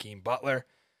 one to Hakeem Butler.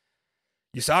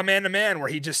 You saw man-to-man where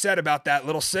he just said about that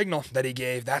little signal that he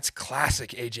gave. That's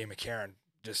classic A.J. McCarron,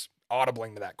 just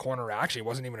audibling to that corner. Actually, it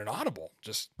wasn't even an audible,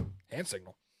 just hand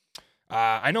signal.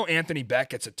 I know Anthony Beck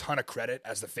gets a ton of credit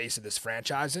as the face of this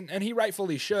franchise, and he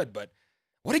rightfully should, but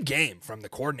what a game from the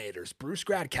coordinators. Bruce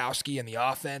Gradkowski in the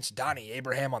offense, Donnie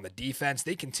Abraham on the defense.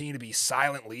 They continue to be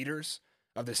silent leaders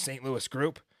of this St. Louis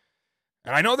group.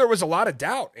 And I know there was a lot of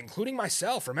doubt, including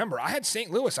myself. Remember, I had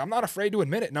St. Louis, I'm not afraid to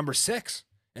admit it, number 6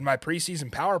 in my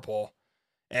preseason power poll.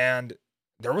 And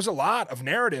there was a lot of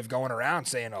narrative going around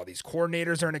saying, oh, these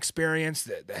coordinators are inexperienced.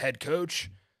 The head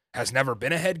coach has never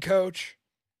been a head coach.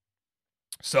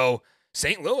 So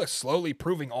St. Louis slowly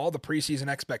proving all the preseason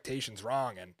expectations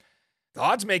wrong. And the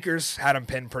odds makers had them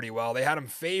pinned pretty well. They had them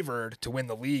favored to win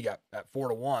the league at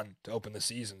 4-1 to open the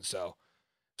season. So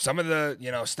some of the,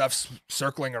 stuff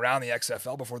circling around the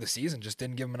XFL before the season just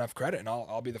didn't give them enough credit. And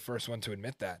I'll be the first one to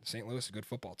admit that. St. Louis is a good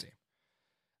football team.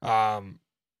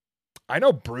 I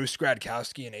know Bruce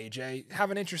Gradkowski and AJ have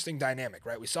an interesting dynamic,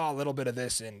 right? We saw a little bit of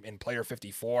this in Player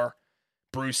 54.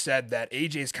 Bruce said that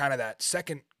AJ is kind of that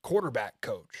second quarterback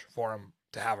coach for him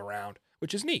to have around,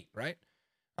 which is neat, right?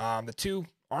 The two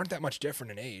aren't that much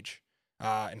different in age.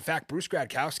 In fact, Bruce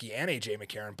Gradkowski and A.J.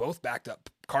 McCarron both backed up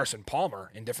Carson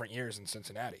Palmer in different years in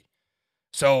Cincinnati.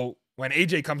 So when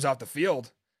A.J. comes off the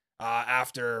field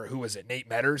after, Nate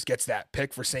Metters gets that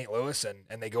pick for St. Louis,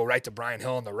 and they go right to Brian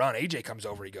Hill in the run, A.J. comes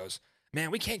over, he goes,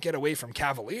 man, we can't get away from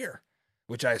Cavalier,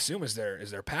 which I assume is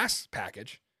their pass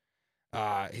package.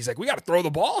 He's like, we got to throw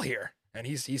the ball here. And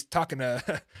he's talking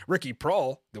to Ricky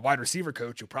Prohl, the wide receiver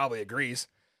coach, who probably agrees.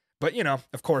 But,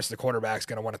 of course, the quarterback's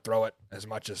going to want to throw it as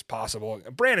much as possible.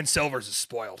 Brandon Silvers is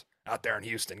spoiled out there in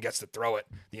Houston, gets to throw it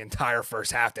the entire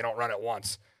first half. They don't run it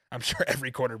once. I'm sure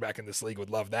every quarterback in this league would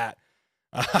love that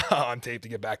on tape to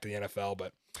get back to the NFL.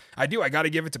 But I got to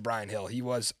give it to Brian Hill. He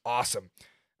was awesome.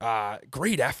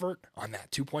 Great effort on that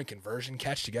 2-point conversion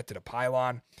catch to get to the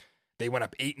pylon. They went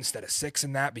up 8 instead of 6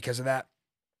 in that because of that.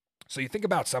 So you think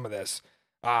about some of this.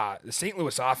 The St.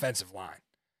 Louis offensive line.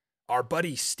 Our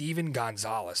buddy Steven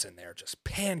Gonzalez in there just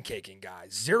pancaking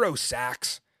guys. 0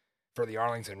 sacks for the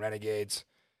Arlington Renegades.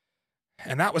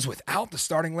 And that was without the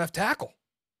starting left tackle,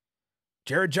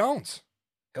 Jared Jones.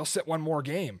 He'll sit one more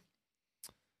game.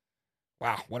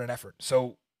 Wow, what an effort.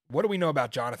 So what do we know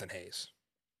about Jonathan Hayes?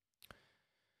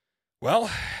 Well,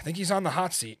 I think he's on the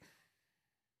hot seat.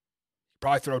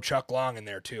 Probably throw Chuck Long in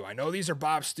there too. I know these are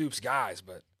Bob Stoops guys,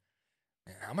 but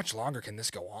man, how much longer can this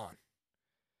go on?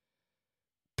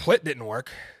 Plitt didn't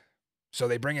work, so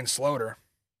they bring in Sloter.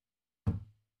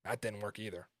 That didn't work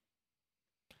either.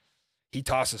 He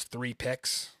tosses 3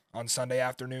 picks on Sunday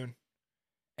afternoon,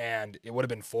 and it would have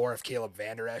been 4 if Caleb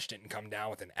Vander Esch didn't come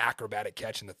down with an acrobatic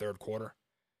catch in the third quarter.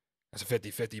 That's a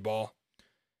 50-50 ball.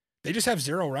 They just have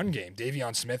 0 run game.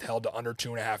 Davion Smith held to under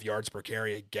 2.5 yards per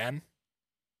carry again.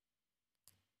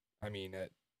 I mean,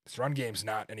 This run game's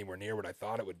not anywhere near what I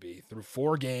thought it would be. Through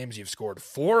 4 games, you've scored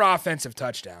 4 offensive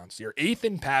touchdowns. You're 8th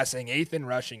in passing, 8th in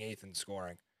rushing, 8th in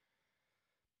scoring.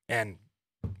 And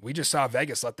we just saw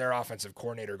Vegas let their offensive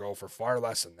coordinator go for far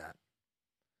less than that.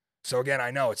 So again,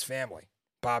 I know it's family.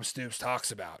 Bob Stoops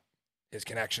talks about his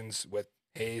connections with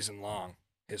Hayes and Long,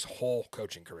 his whole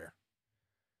coaching career.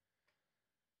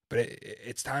 But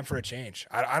it's time for a change.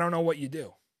 I don't know what you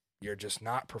do. You're just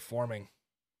not performing.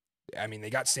 I mean, they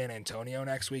got San Antonio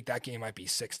next week. That game might be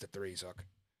 6-3, Zook.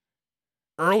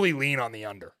 Early lean on the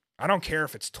under. I don't care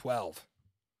if it's 12.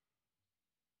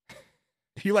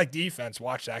 If you like defense,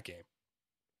 watch that game.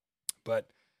 But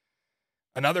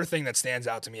another thing that stands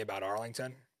out to me about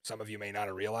Arlington, some of you may not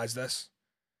have realized this,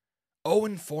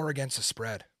 0-4 against the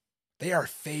spread. They are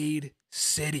fade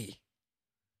city.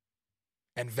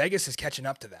 And Vegas is catching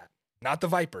up to that. Not the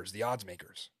Vipers, the odds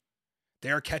makers. They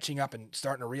are catching up and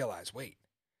starting to realize, wait,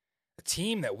 the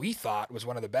team that we thought was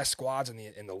one of the best squads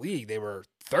in the league, they were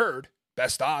 3rd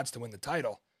best odds to win the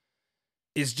title,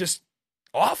 is just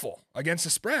awful against the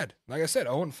spread. Like I said,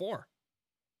 0-4.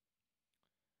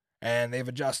 And they've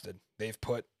adjusted. They've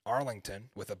put Arlington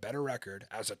with a better record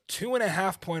as a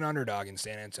 2.5-point underdog in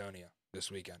San Antonio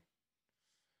this weekend.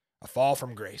 A fall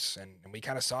from grace. And we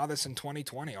kind of saw this in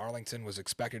 2020. Arlington was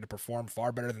expected to perform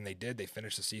far better than they did. They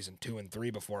finished the season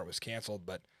 2-3 before it was canceled.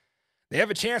 But they have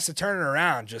a chance to turn it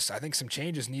around. Just, I think some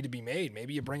changes need to be made.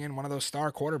 Maybe you bring in one of those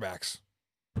star quarterbacks.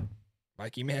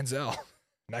 Mikey Mazniel,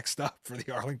 next up for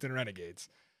the Arlington Renegades.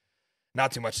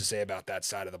 Not too much to say about that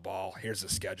side of the ball. Here's the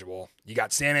schedule. You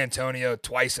got San Antonio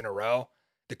twice in a row.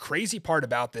 The crazy part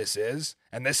about this is,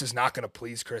 and this is not going to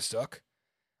please Chris Zook,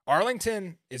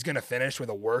 Arlington is going to finish with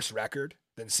a worse record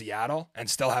than Seattle and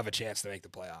still have a chance to make the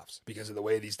playoffs because of the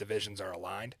way these divisions are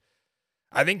aligned.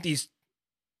 I think these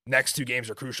next 2 games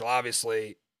are crucial.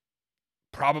 Obviously,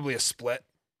 probably a split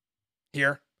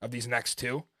here of these next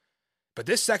 2. But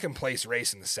this second place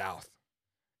race in the South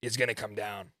is going to come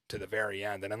down to the very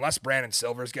end. And unless Brandon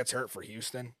Silvers gets hurt for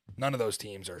Houston, none of those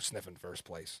teams are sniffing first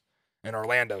place. And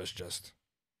Orlando is just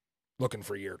looking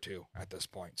for year 2 at this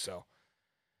point. So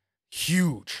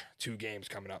huge 2 games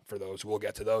coming up for those. We'll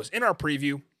get to those in our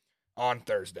preview on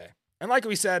Thursday. And like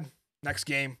we said, next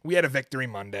game, we had a victory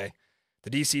Monday. The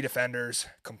DC Defenders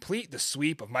complete the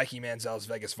sweep of Mikey Manziel's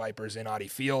Vegas Vipers in Audi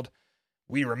Field.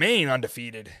 We remain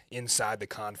undefeated inside the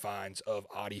confines of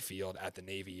Audi Field at the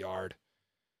Navy Yard.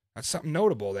 That's something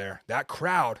notable there. That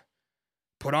crowd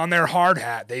put on their hard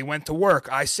hat. They went to work.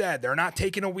 I said they're not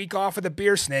taking a week off of the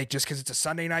beer snake just because it's a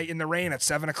Sunday night in the rain at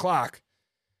 7 o'clock.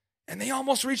 And they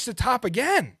almost reached the top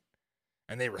again.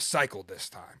 And they recycled this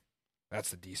time. That's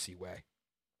the DC way.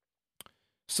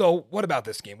 So what about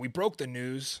this game? We broke the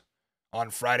news on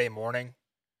Friday morning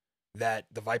that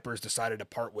the Vipers decided to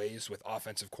part ways with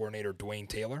offensive coordinator Dwayne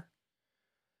Taylor.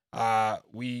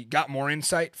 We got more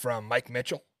insight from Mike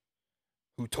Mitchell,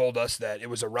 who told us that it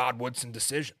was a Rod Woodson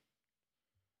decision.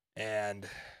 And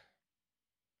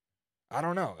I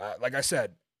don't know. Like I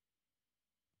said,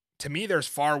 to me, there's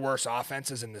far worse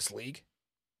offenses in this league.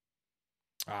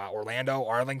 Orlando,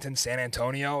 Arlington, San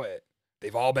Antonio,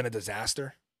 they've all been a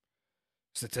disaster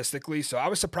statistically. So I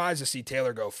was surprised to see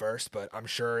Taylor go first, but I'm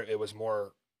sure it was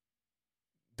more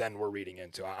than we're reading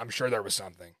into. I'm sure there was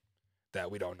something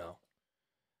that we don't know.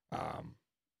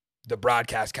 The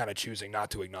broadcast kind of choosing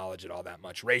not to acknowledge it all that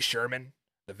much. Ray Sherman,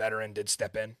 the veteran, did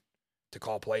step in to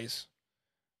call plays.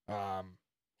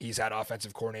 He's had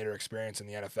offensive coordinator experience in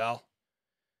the NFL.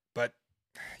 But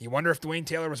you wonder if Dwayne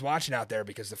Taylor was watching out there,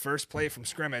 because the first play from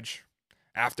scrimmage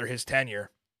after his tenure,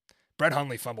 Brett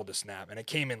Hundley fumbled a snap, and it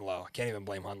came in low. I can't even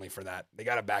blame Hundley for that. They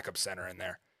got a backup center in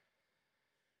there.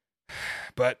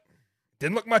 But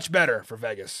didn't look much better for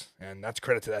Vegas, and that's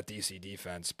credit to that DC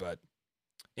defense. But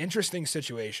interesting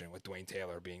situation with Dwayne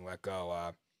Taylor being let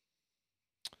go.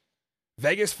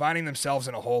 Vegas finding themselves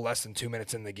in a hole less than 2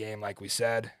 minutes in the game, like we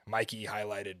said. Mikey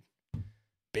highlighted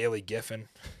Bailey Giffen,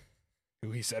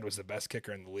 who he said was the best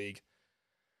kicker in the league.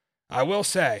 I will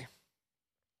say,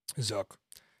 Zook,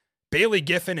 Bailey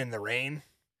Giffen and the rain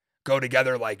go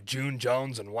together like June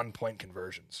Jones and 1-point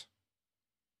conversions.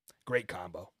 Great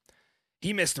combo.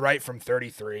 He missed right from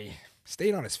 33,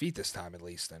 stayed on his feet this time at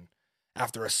least, and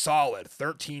after a solid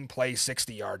 13-play,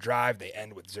 60-yard drive, they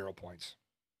end with 0 points.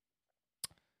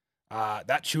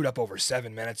 That chewed up over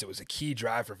 7 minutes. It was a key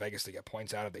drive for Vegas to get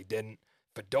points out of. They didn't.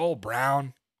 Fadol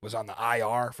Brown was on the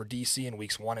IR for DC in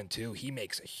weeks 1 and 2. He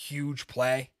makes a huge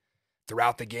play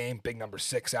throughout the game. Big number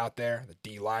 6 out there, the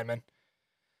D lineman.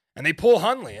 And they pull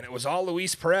Hundley, and it was all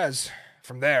Luis Perez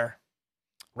from there.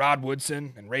 Rod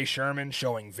Woodson and Ray Sherman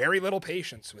showing very little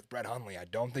patience with Brett Hundley. I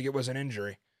don't think it was an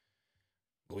injury.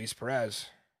 Luis Perez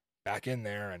back in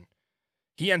there, and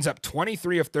he ends up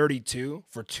 23 of 32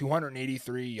 for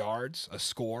 283 yards, a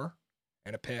score,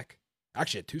 and a pick.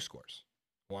 Actually had 2 scores,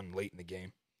 one late in the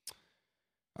game.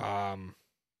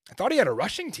 I thought he had a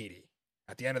rushing TD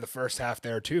at the end of the first half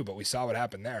there too, but we saw what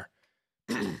happened there.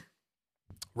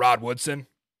 Rod Woodson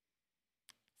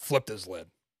flipped his lid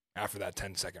after that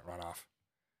 10-second runoff.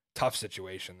 Tough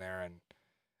situation there, and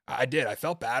I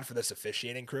felt bad for this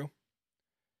officiating crew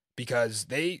because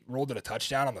they ruled it a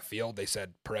touchdown on the field. They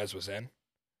said Perez was in.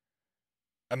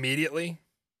 Immediately,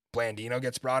 Blandino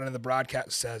gets brought into the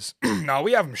broadcast, says, no,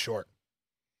 we have him short.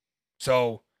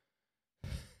 So,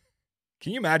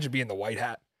 can you imagine being the white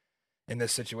hat in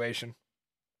this situation?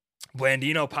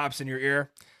 Blandino pops in your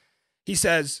ear. He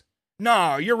says,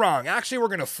 no, you're wrong. Actually, we're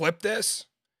going to flip this.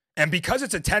 And because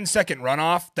it's a 10-second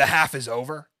runoff, the half is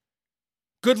over.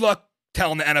 Good luck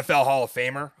telling the NFL Hall of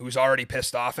Famer who's already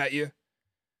pissed off at you.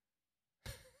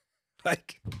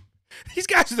 Like, these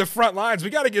guys are the front lines. We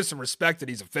got to give some respect to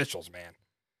these officials, man.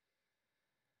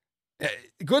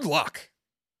 Good luck.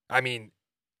 I mean,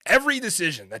 every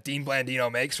decision that Dean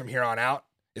Blandino makes from here on out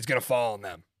is going to fall on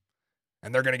them.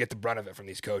 And they're going to get the brunt of it from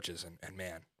these coaches. And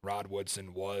man, Rod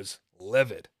Woodson was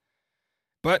livid.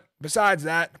 But besides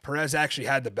that, Perez actually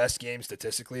had the best game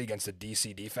statistically against the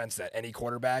DC defense that any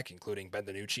quarterback, including Ben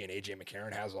DiNucci and A.J.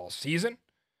 McCarron, has all season.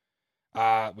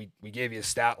 We gave you a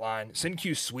stat line.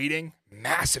 Sinque Sweeting,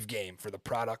 massive game for the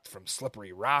product from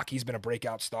Slippery Rock. He's been a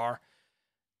breakout star.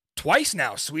 Twice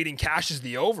now, Sweeting cashes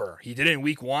the over. He did it in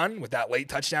week 1 with that late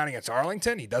touchdown against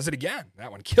Arlington. He does it again.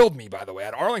 That one killed me, by the way. I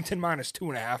had Arlington minus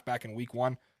 2.5 back in week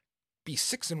 1. Be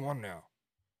 6-1 now.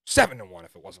 7-1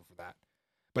 if it wasn't for that.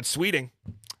 But Sweeting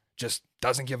just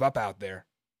doesn't give up out there.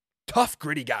 Tough,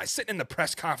 gritty guy sitting in the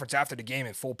press conference after the game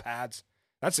in full pads.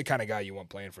 That's the kind of guy you want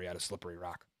playing for you out of Slippery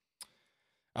Rock.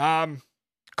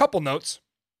 Couple notes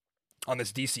on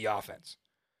this DC offense.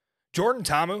 Jordan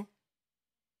Ta'amu,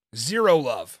 0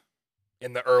 love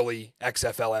in the early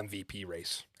XFL MVP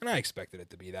race. And I expected it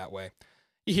to be that way.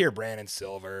 You hear Brandon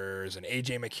Silvers and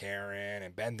A.J. McCarron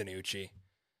and Ben DiNucci.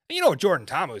 And you know what Jordan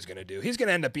Ta'amu is going to do? He's going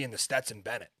to end up being the Stetson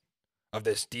Bennett of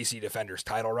this DC Defenders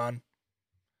title run.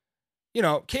 You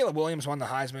know, Caleb Williams won the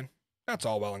Heisman. That's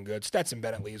all well and good. Stetson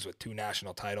Bennett leaves with 2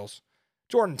 national titles.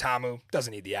 Jordan Ta'amu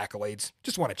doesn't need the accolades.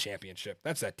 Just won a championship.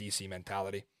 That's that DC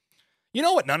mentality. You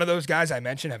know what none of those guys I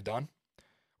mentioned have done?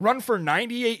 Run for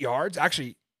 98 yards.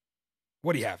 Actually,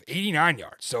 what do you have? 89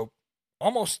 yards. So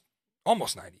almost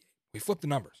 98. We flipped the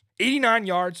numbers. 89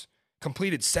 yards,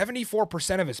 completed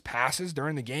 74% of his passes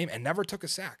during the game, and never took a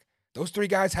sack. Those 3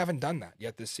 guys haven't done that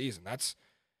yet this season. That's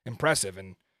impressive.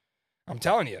 And I'm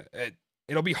telling you,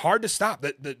 it'll be hard to stop.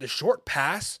 The short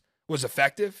pass was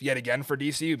effective yet again for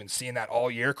DC. We've been seeing that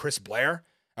all year. Chris Blair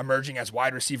emerging as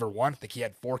wide receiver 1. I think he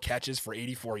had 4 catches for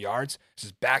 84 yards. This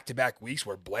is back-to-back weeks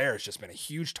where Blair has just been a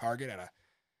huge target at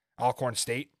Alcorn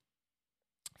State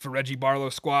for Reggie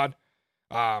Barlow's squad.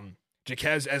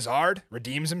 Jaquez Ezard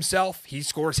redeems himself. He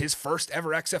scores his first ever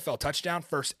XFL touchdown,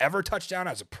 first ever touchdown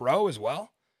as a pro as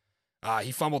well.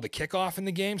 He fumbled the kickoff in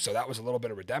the game, so that was a little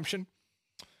bit of redemption.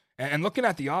 And looking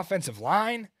at the offensive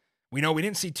line, we know we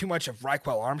didn't see too much of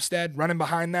Raquel Armstead running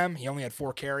behind them. He only had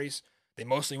 4 carries. They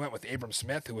mostly went with Abram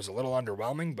Smith, who was a little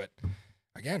underwhelming, but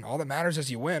again, all that matters is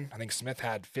you win. I think Smith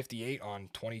had 58 on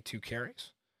 22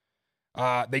 carries.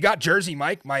 They got Jersey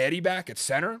Mike Maietti back at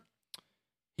center.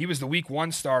 He was the week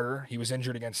 1 starter. He was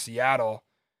injured against Seattle.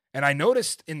 And I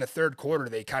noticed in the third quarter,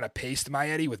 they kind of paced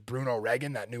Maietti with Bruno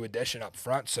Reagan, that new addition up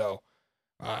front. So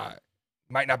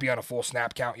might not be on a full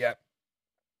snap count yet.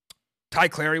 Ty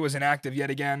Clary was inactive yet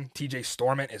again. TJ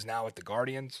Stormont is now with the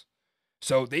Guardians.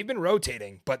 So they've been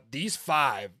rotating, but these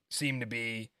 5 seem to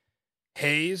be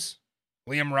Hayes,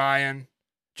 Liam Ryan,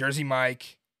 Jersey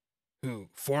Mike,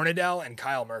 Fornadell, and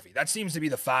Kyle Murphy. That seems to be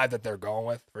the 5 that they're going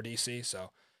with for DC.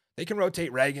 So they can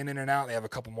rotate Reagan in and out. They have a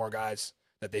couple more guys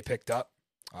that they picked up.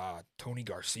 Tony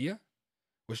Garcia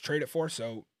was traded for.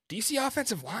 So DC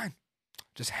offensive line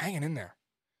just hanging in there.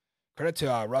 Credit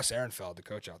to Russ Ehrenfeld, the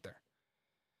coach out there.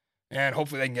 And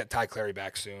hopefully they can get Ty Clary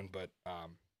back soon. But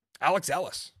Alex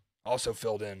Ellis also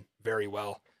filled in very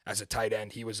well as a tight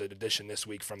end. He was an addition this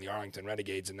week from the Arlington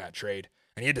Renegades in that trade.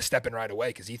 And he had to step in right away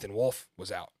because Ethan Wolf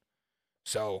was out.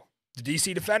 So the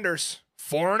DC Defenders,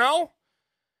 4-0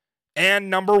 and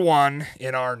number 1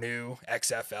 in our new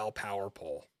XFL Power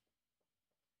Poll.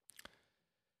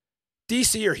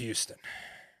 DC or Houston?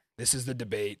 This is the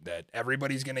debate that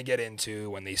everybody's going to get into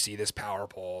when they see this Power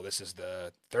Poll. This is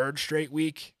the 3rd straight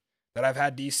week that I've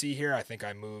had DC here. I think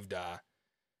I moved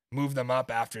them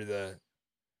up after the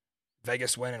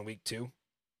Vegas win in week 2.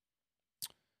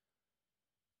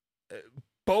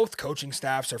 Both coaching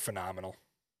staffs are phenomenal.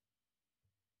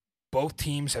 Both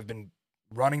teams have been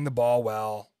running the ball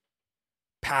well,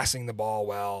 passing the ball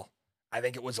well. I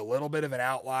think it was a little bit of an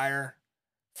outlier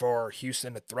for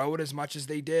Houston to throw it as much as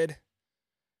they did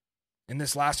in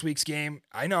this last week's game.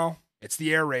 I know it's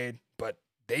the air raid, but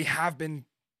they have been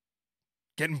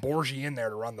getting Borgie in there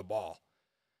to run the ball.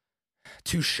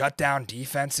 2 shutdown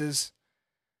defenses.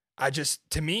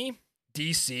 To me,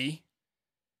 DC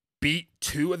beat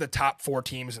 2 of the top 4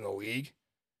 teams in the league.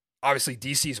 Obviously,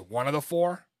 DC is one of the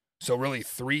 4, so really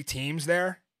 3 teams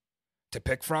there to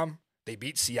pick from. They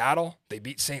beat Seattle. They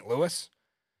beat St. Louis.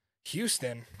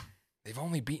 Houston, they've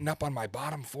only beaten up on my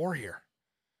bottom 4 here.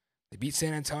 They beat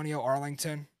San Antonio,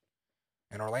 Arlington,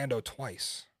 and Orlando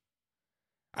twice.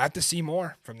 I have to see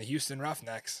more from the Houston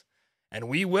Roughnecks. And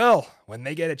we will when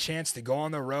they get a chance to go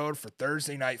on the road for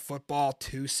Thursday night football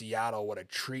to Seattle. What a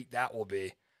treat that will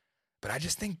be. But I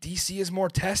just think DC is more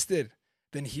tested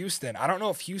than Houston. I don't know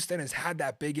if Houston has had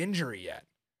that big injury yet,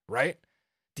 right?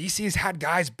 DC has had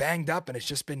guys banged up, and it's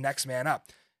just been next man up.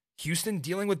 Houston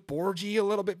dealing with Borgie a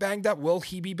little bit banged up. Will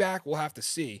he be back? We'll have to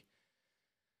see.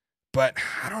 But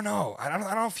I don't know. I don't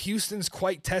know if Houston's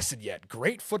quite tested yet.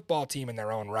 Great football team in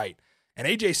their own right. And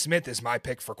A.J. Smith is my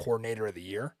pick for coordinator of the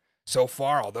year so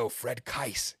far, although Fred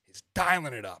Keiss is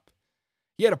dialing it up.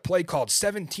 He had a play called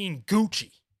 17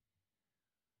 Gucci.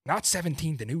 Not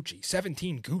 17 Danucci,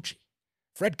 17 Gucci.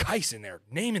 Fred Keiss in there,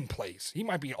 naming plays. He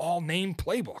might be an all-name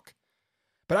playbook.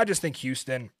 But I just think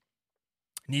Houston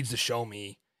needs to show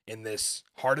me in this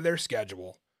heart of their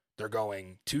schedule. They're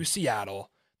going to Seattle.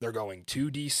 They're going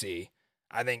to D.C.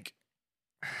 I think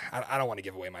I don't want to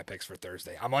give away my picks for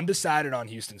Thursday. I'm undecided on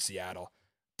Houston-Seattle.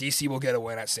 D.C. will get a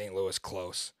win at St. Louis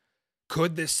close.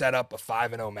 Could this set up a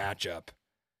 5-0 matchup?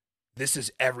 This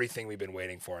is everything we've been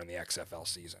waiting for in the XFL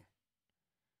season.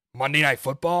 Monday Night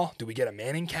Football, do we get a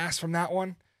Manning cast from that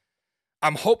one?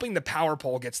 I'm hoping the power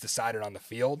poll gets decided on the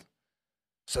field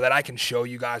so that I can show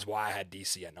you guys why I had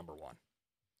DC at number 1.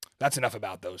 That's enough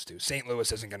about those two. St.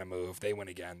 Louis isn't going to move. They win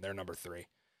again. They're number 3.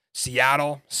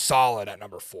 Seattle, solid at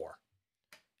number 4.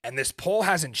 And this poll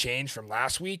hasn't changed from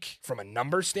last week from a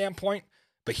number standpoint,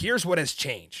 but here's what has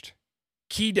changed.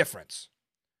 Key difference.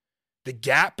 The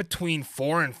gap between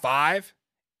 4 and 5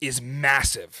 is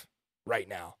massive right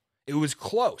now. It was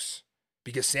close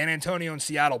because San Antonio and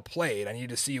Seattle played. I needed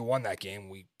to see who won that game.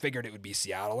 We figured it would be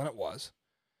Seattle, and it was.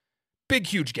 Big,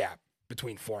 huge gap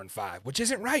between 4 and 5, which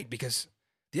isn't right because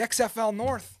the XFL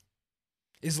North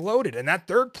is loaded, and that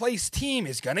third-place team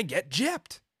is going to get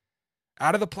gypped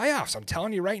out of the playoffs. I'm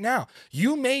telling you right now.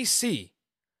 You may see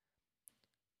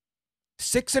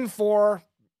 6-4,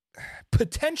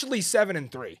 potentially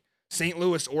 7-3, St.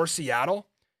 Louis or Seattle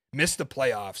miss the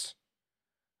playoffs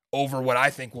over what I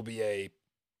think will be a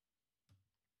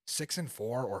 6-4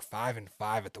 or 5-5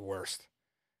 at the worst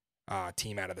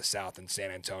team out of the South in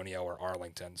San Antonio or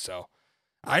Arlington. So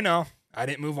I know I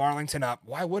didn't move Arlington up.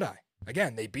 Why would I?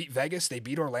 Again, they beat Vegas. They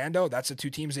beat Orlando. That's the 2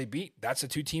 teams they beat. That's the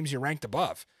 2 teams you ranked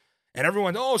above. And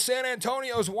everyone, San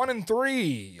Antonio's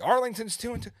 1-3. Arlington's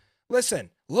 2-2. Listen,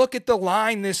 look at the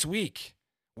line this week.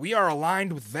 We are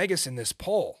aligned with Vegas in this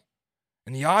poll.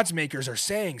 And the odds makers are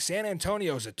saying San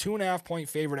Antonio is a 2.5-point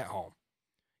favorite at home.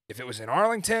 If it was in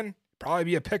Arlington, it'd probably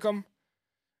be a pick-em.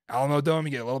 Alamo Dome,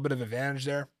 you get a little bit of advantage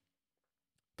there.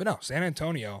 But no, San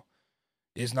Antonio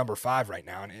is number 5 right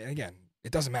now. And again,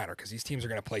 it doesn't matter because these teams are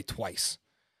going to play twice.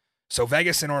 So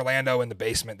Vegas and Orlando in the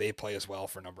basement, they play as well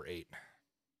for number 8.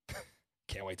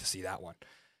 Can't wait to see that one.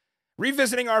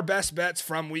 Revisiting our best bets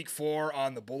from week 4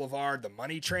 on the Boulevard, the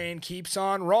money train keeps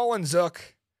on rolling,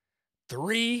 Zook.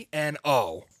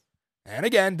 3-0. And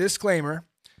again, disclaimer,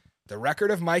 the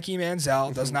record of Mikey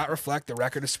Mazniel does not reflect the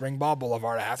record of Springball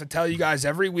Boulevard. I have to tell you guys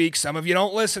every week, some of you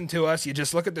don't listen to us. You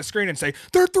just look at the screen and say,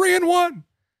 they're 3-1.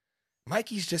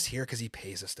 Mikey's just here because he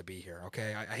pays us to be here,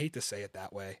 okay? I hate to say it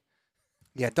that way.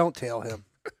 Yeah, don't tell him.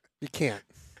 You can't.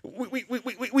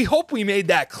 We hope we made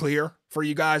that clear for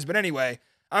you guys. But anyway,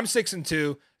 I'm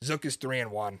 6-2. Zook is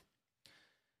 3-1.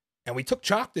 And we took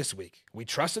chalk this week. We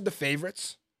trusted the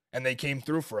favorites, and they came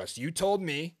through for us. You told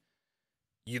me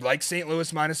you like St.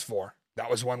 Louis -4.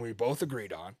 That was one we both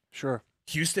agreed on. Sure.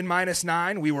 Houston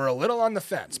 -9. We were a little on the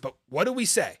fence. But what do we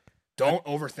say? Don't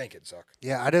overthink it, Zook.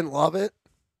 Yeah, I didn't love it,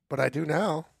 but I do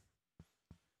now.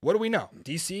 What do we know?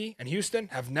 DC and Houston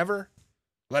have never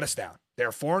let us down.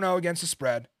 They're 4-0 against the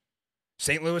spread.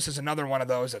 St. Louis is another one of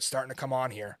those that's starting to come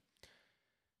on here.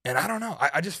 And I don't know.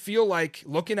 I just feel like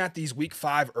looking at these week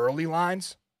 5 early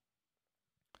lines,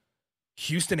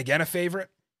 Houston again a favorite.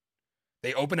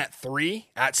 They open at 3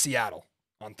 at Seattle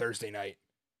on Thursday night.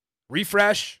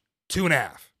 Refresh,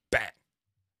 2.5. Bang.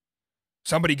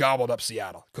 Somebody gobbled up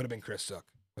Seattle. Could have been Chris Zook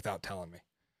without telling me.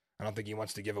 I don't think he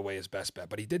wants to give away his best bet,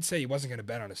 but he did say he wasn't going to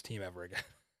bet on his team ever again.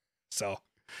 So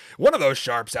one of those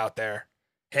sharps out there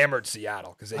hammered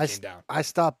Seattle because they came down. I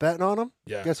stopped betting on them.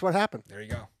 Yeah. Guess what happened? There you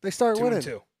go. They started winning.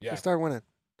 2-2. Yeah. They started winning.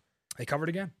 They covered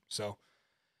again. So,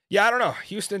 yeah, I don't know.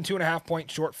 Houston, 2.5-point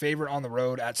short favorite on the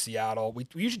road at Seattle. We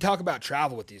usually talk about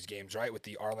travel with these games, right, with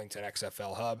the Arlington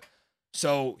XFL hub.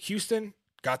 So Houston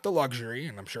got the luxury,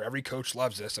 and I'm sure every coach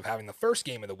loves this, of having the first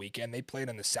game of the weekend. They played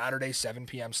on the Saturday 7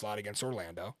 p.m. slot against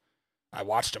Orlando. I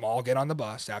watched them all get on the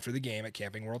bus after the game at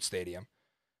Camping World Stadium,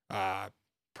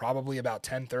 probably about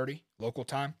 10:30 local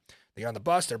time. They get on the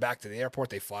bus. They're back to the airport.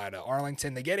 They fly to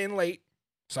Arlington. They get in late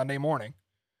Sunday morning.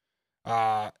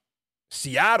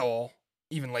 Seattle,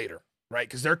 even later, right?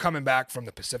 Because they're coming back from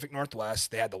the Pacific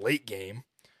Northwest. They had the late game.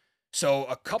 So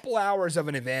a couple hours of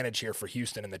an advantage here for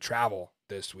Houston in the travel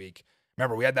this week.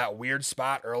 Remember, we had that weird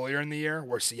spot earlier in the year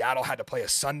where Seattle had to play a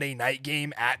Sunday night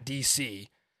game at D.C.,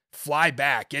 fly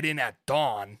back, get in at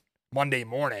dawn Monday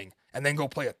morning, and then go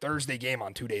play a Thursday game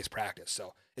on 2 days practice.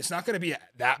 So it's not going to be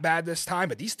that bad this time,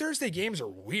 but these Thursday games are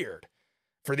weird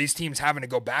for these teams having to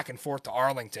go back and forth to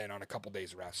Arlington on a couple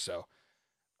days rest. So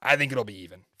I think it'll be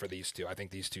even for these two. I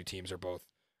think these two teams are both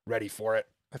ready for it.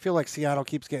 I feel like Seattle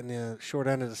keeps getting the short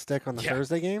end of the stick on the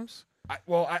Thursday games. I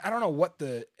don't know what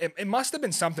it must have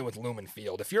been something with Lumen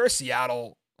Field. If you're a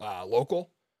Seattle local,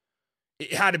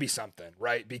 it had to be something,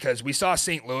 right? Because we saw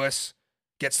St. Louis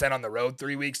get sent on the road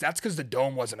 3 weeks. That's because the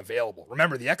dome wasn't available.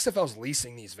 Remember, the XFL's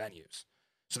leasing these venues,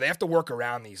 so they have to work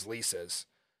around these leases.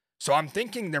 So I'm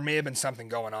thinking there may have been something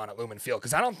going on at Lumen Field,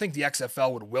 because I don't think the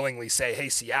XFL would willingly say, hey,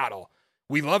 Seattle,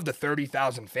 we love the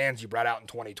 30,000 fans you brought out in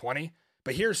 2020,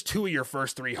 but here's 2 of your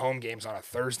first 3 home games on a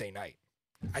Thursday night.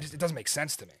 It doesn't make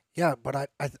sense to me. Yeah, but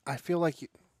I feel like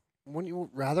wouldn't you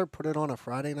rather put it on a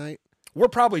Friday night? We're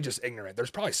probably just ignorant. There's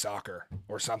probably soccer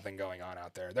or something going on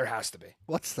out there. There has to be.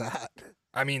 What's that?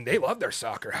 I mean, they love their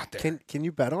soccer out there. Can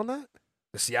you bet on that?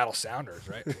 The Seattle Sounders,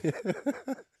 right?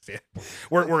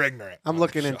 We're ignorant. I'm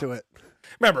looking into it.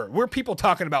 Remember, we're people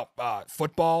talking about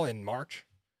football in March,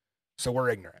 so we're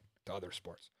ignorant to other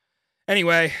sports.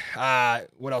 Anyway,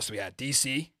 what else do we had?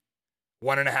 DC,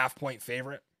 1.5-point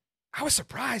favorite. I was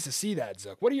surprised to see that,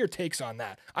 Zook. What are your takes on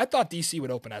that? I thought DC would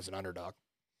open as an underdog.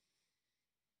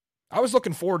 I was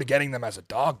looking forward to getting them as a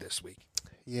dog this week.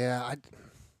 Yeah,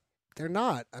 they're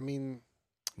not. I mean,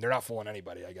 they're not fooling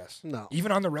anybody, I guess. No.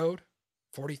 Even on the road,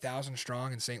 40,000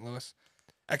 strong in St. Louis.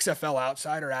 XFL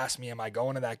Outsider asked me, am I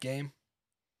going to that game?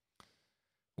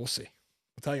 We'll see.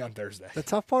 I'll tell you on Thursday. The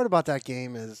tough part about that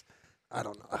game is, I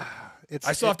don't know.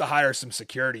 I still have to hire some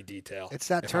security detail. It's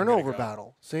that turnover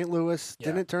battle. St. Louis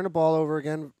didn't turn the ball over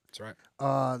again. That's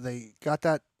right. They got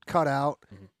that cut out.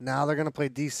 Mm-hmm. Now they're going to play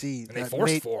DC. And they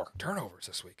forced 4 turnovers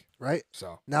this week. Right?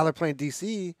 So now they're playing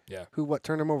DC, yeah. who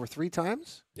turned them over 3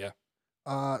 times? Yeah.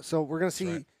 So we're going to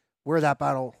see where that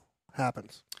battle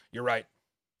happens. You're right.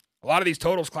 A lot of these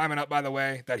totals climbing up, by the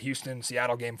way. That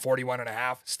Houston-Seattle game,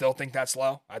 41.5. Still think that's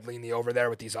low. I'd lean the over there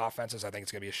with these offenses. I think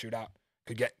it's going to be a shootout.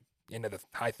 Could get into the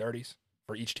high 30s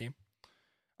for each team.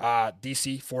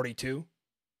 DC, 42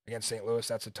 against St. Louis.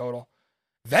 That's a total.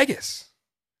 Vegas,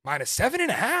 minus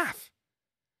 7.5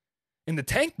 in the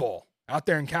Tank Bowl out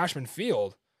there in Cashman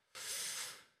Field.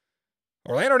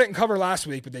 Orlando didn't cover last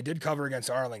week, but they did cover against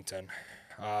Arlington.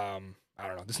 I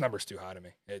don't know. This number's too high to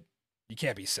me. You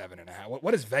can't be 7.5.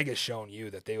 What has Vegas shown you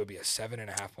that they would be a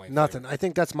 7.5 point? Nothing. favorite? I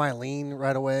think that's my lean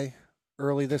right away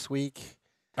early this week.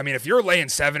 I mean, if you're laying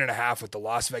 7.5 with the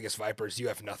Las Vegas Vipers, you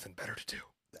have nothing better to do.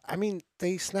 I mean,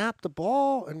 they snap the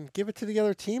ball and give it to the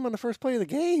other team on the first play of the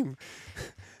game.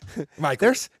 Mike,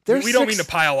 there's we don't mean to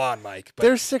pile on, Mike. But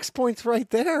there's 6 points right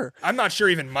there. I'm not sure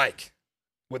even Mike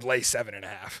would lay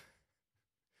 7.5.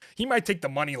 He might take the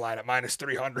money line at minus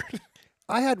 300.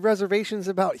 I had reservations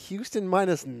about Houston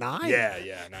minus 9. Yeah.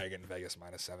 Now you're getting Vegas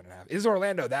minus 7.5. Is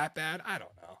Orlando that bad? I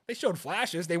don't know. They showed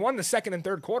flashes. They won the second and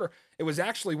third quarter. It was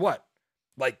actually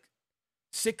like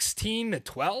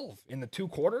 16-12 in the 2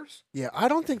 quarters? Yeah, I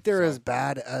don't think they're as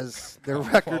bad as their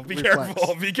record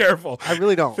reflects. Be careful. I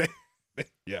really don't.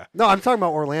 Yeah. No, I'm talking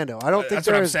about Orlando. I don't think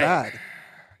they're as bad.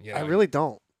 You know, I really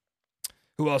don't.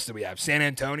 Who else do we have? San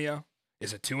Antonio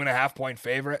is a 2.5 point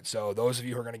favorite. So those of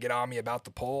you who are going to get on me about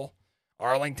the poll,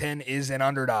 Arlington is an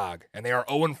underdog, and they are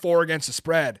 0-4 against the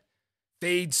spread.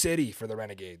 Fade City for the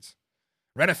Renegades.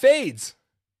 Renefades.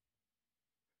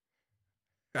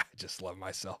 I just love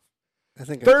myself. I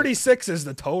think 36 is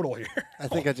the total here. I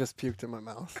think I just puked in my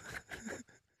mouth.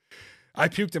 I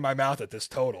puked in my mouth at this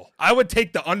total. I would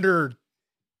take the under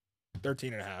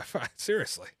 13.5.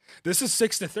 Seriously. This is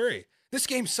 6-3. This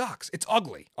game sucks. It's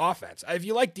ugly offense. If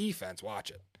you like defense, watch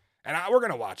it. And we're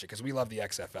going to watch it because we love the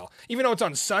XFL. Even though it's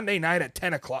on Sunday night at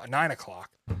 9 o'clock.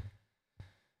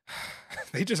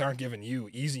 They just aren't giving you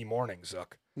easy mornings,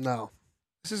 Zook. No.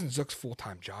 This isn't Zook's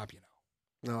full-time job, you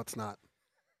know. No, it's not.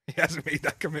 He hasn't made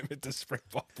that commitment to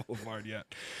Springball Boulevard yet.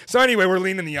 So anyway, we're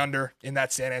leaning the under in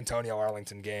that San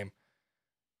Antonio-Arlington game.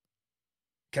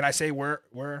 Can I say where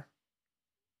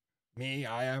I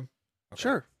am? Okay.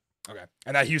 Sure. Okay.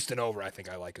 And that Houston over, I think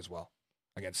I like as well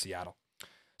against Seattle.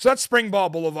 So that's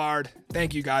Springball Boulevard.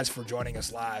 Thank you guys for joining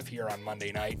us live here on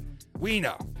Monday night. We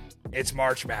know it's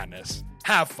March Madness.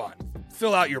 Have fun.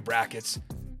 Fill out your brackets.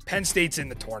 Penn State's in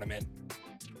the tournament.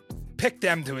 Pick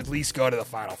them to at least go to the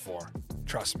Final Four.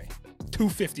 Trust me.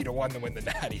 250 to 1 to win the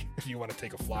Natty if you want to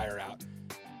take a flyer out.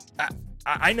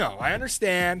 I know. I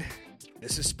understand.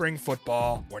 This is spring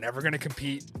football. We're never going to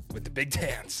compete with the Big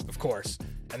Dance, of course.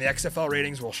 And the XFL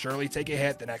ratings will surely take a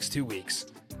hit the next 2 weeks.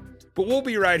 But we'll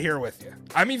be right here with you.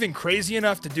 I'm even crazy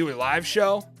enough to do a live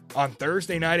show on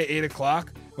Thursday night at 8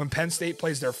 o'clock when Penn State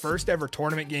plays their first ever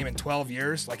tournament game in 12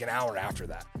 years, like an hour after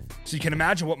that. So you can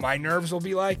imagine what my nerves will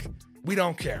be like. We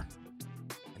don't care.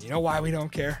 And you know why we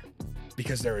don't care?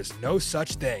 Because there is no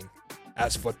such thing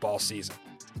as football season.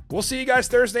 We'll see you guys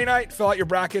Thursday night. Fill out your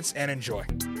brackets and enjoy.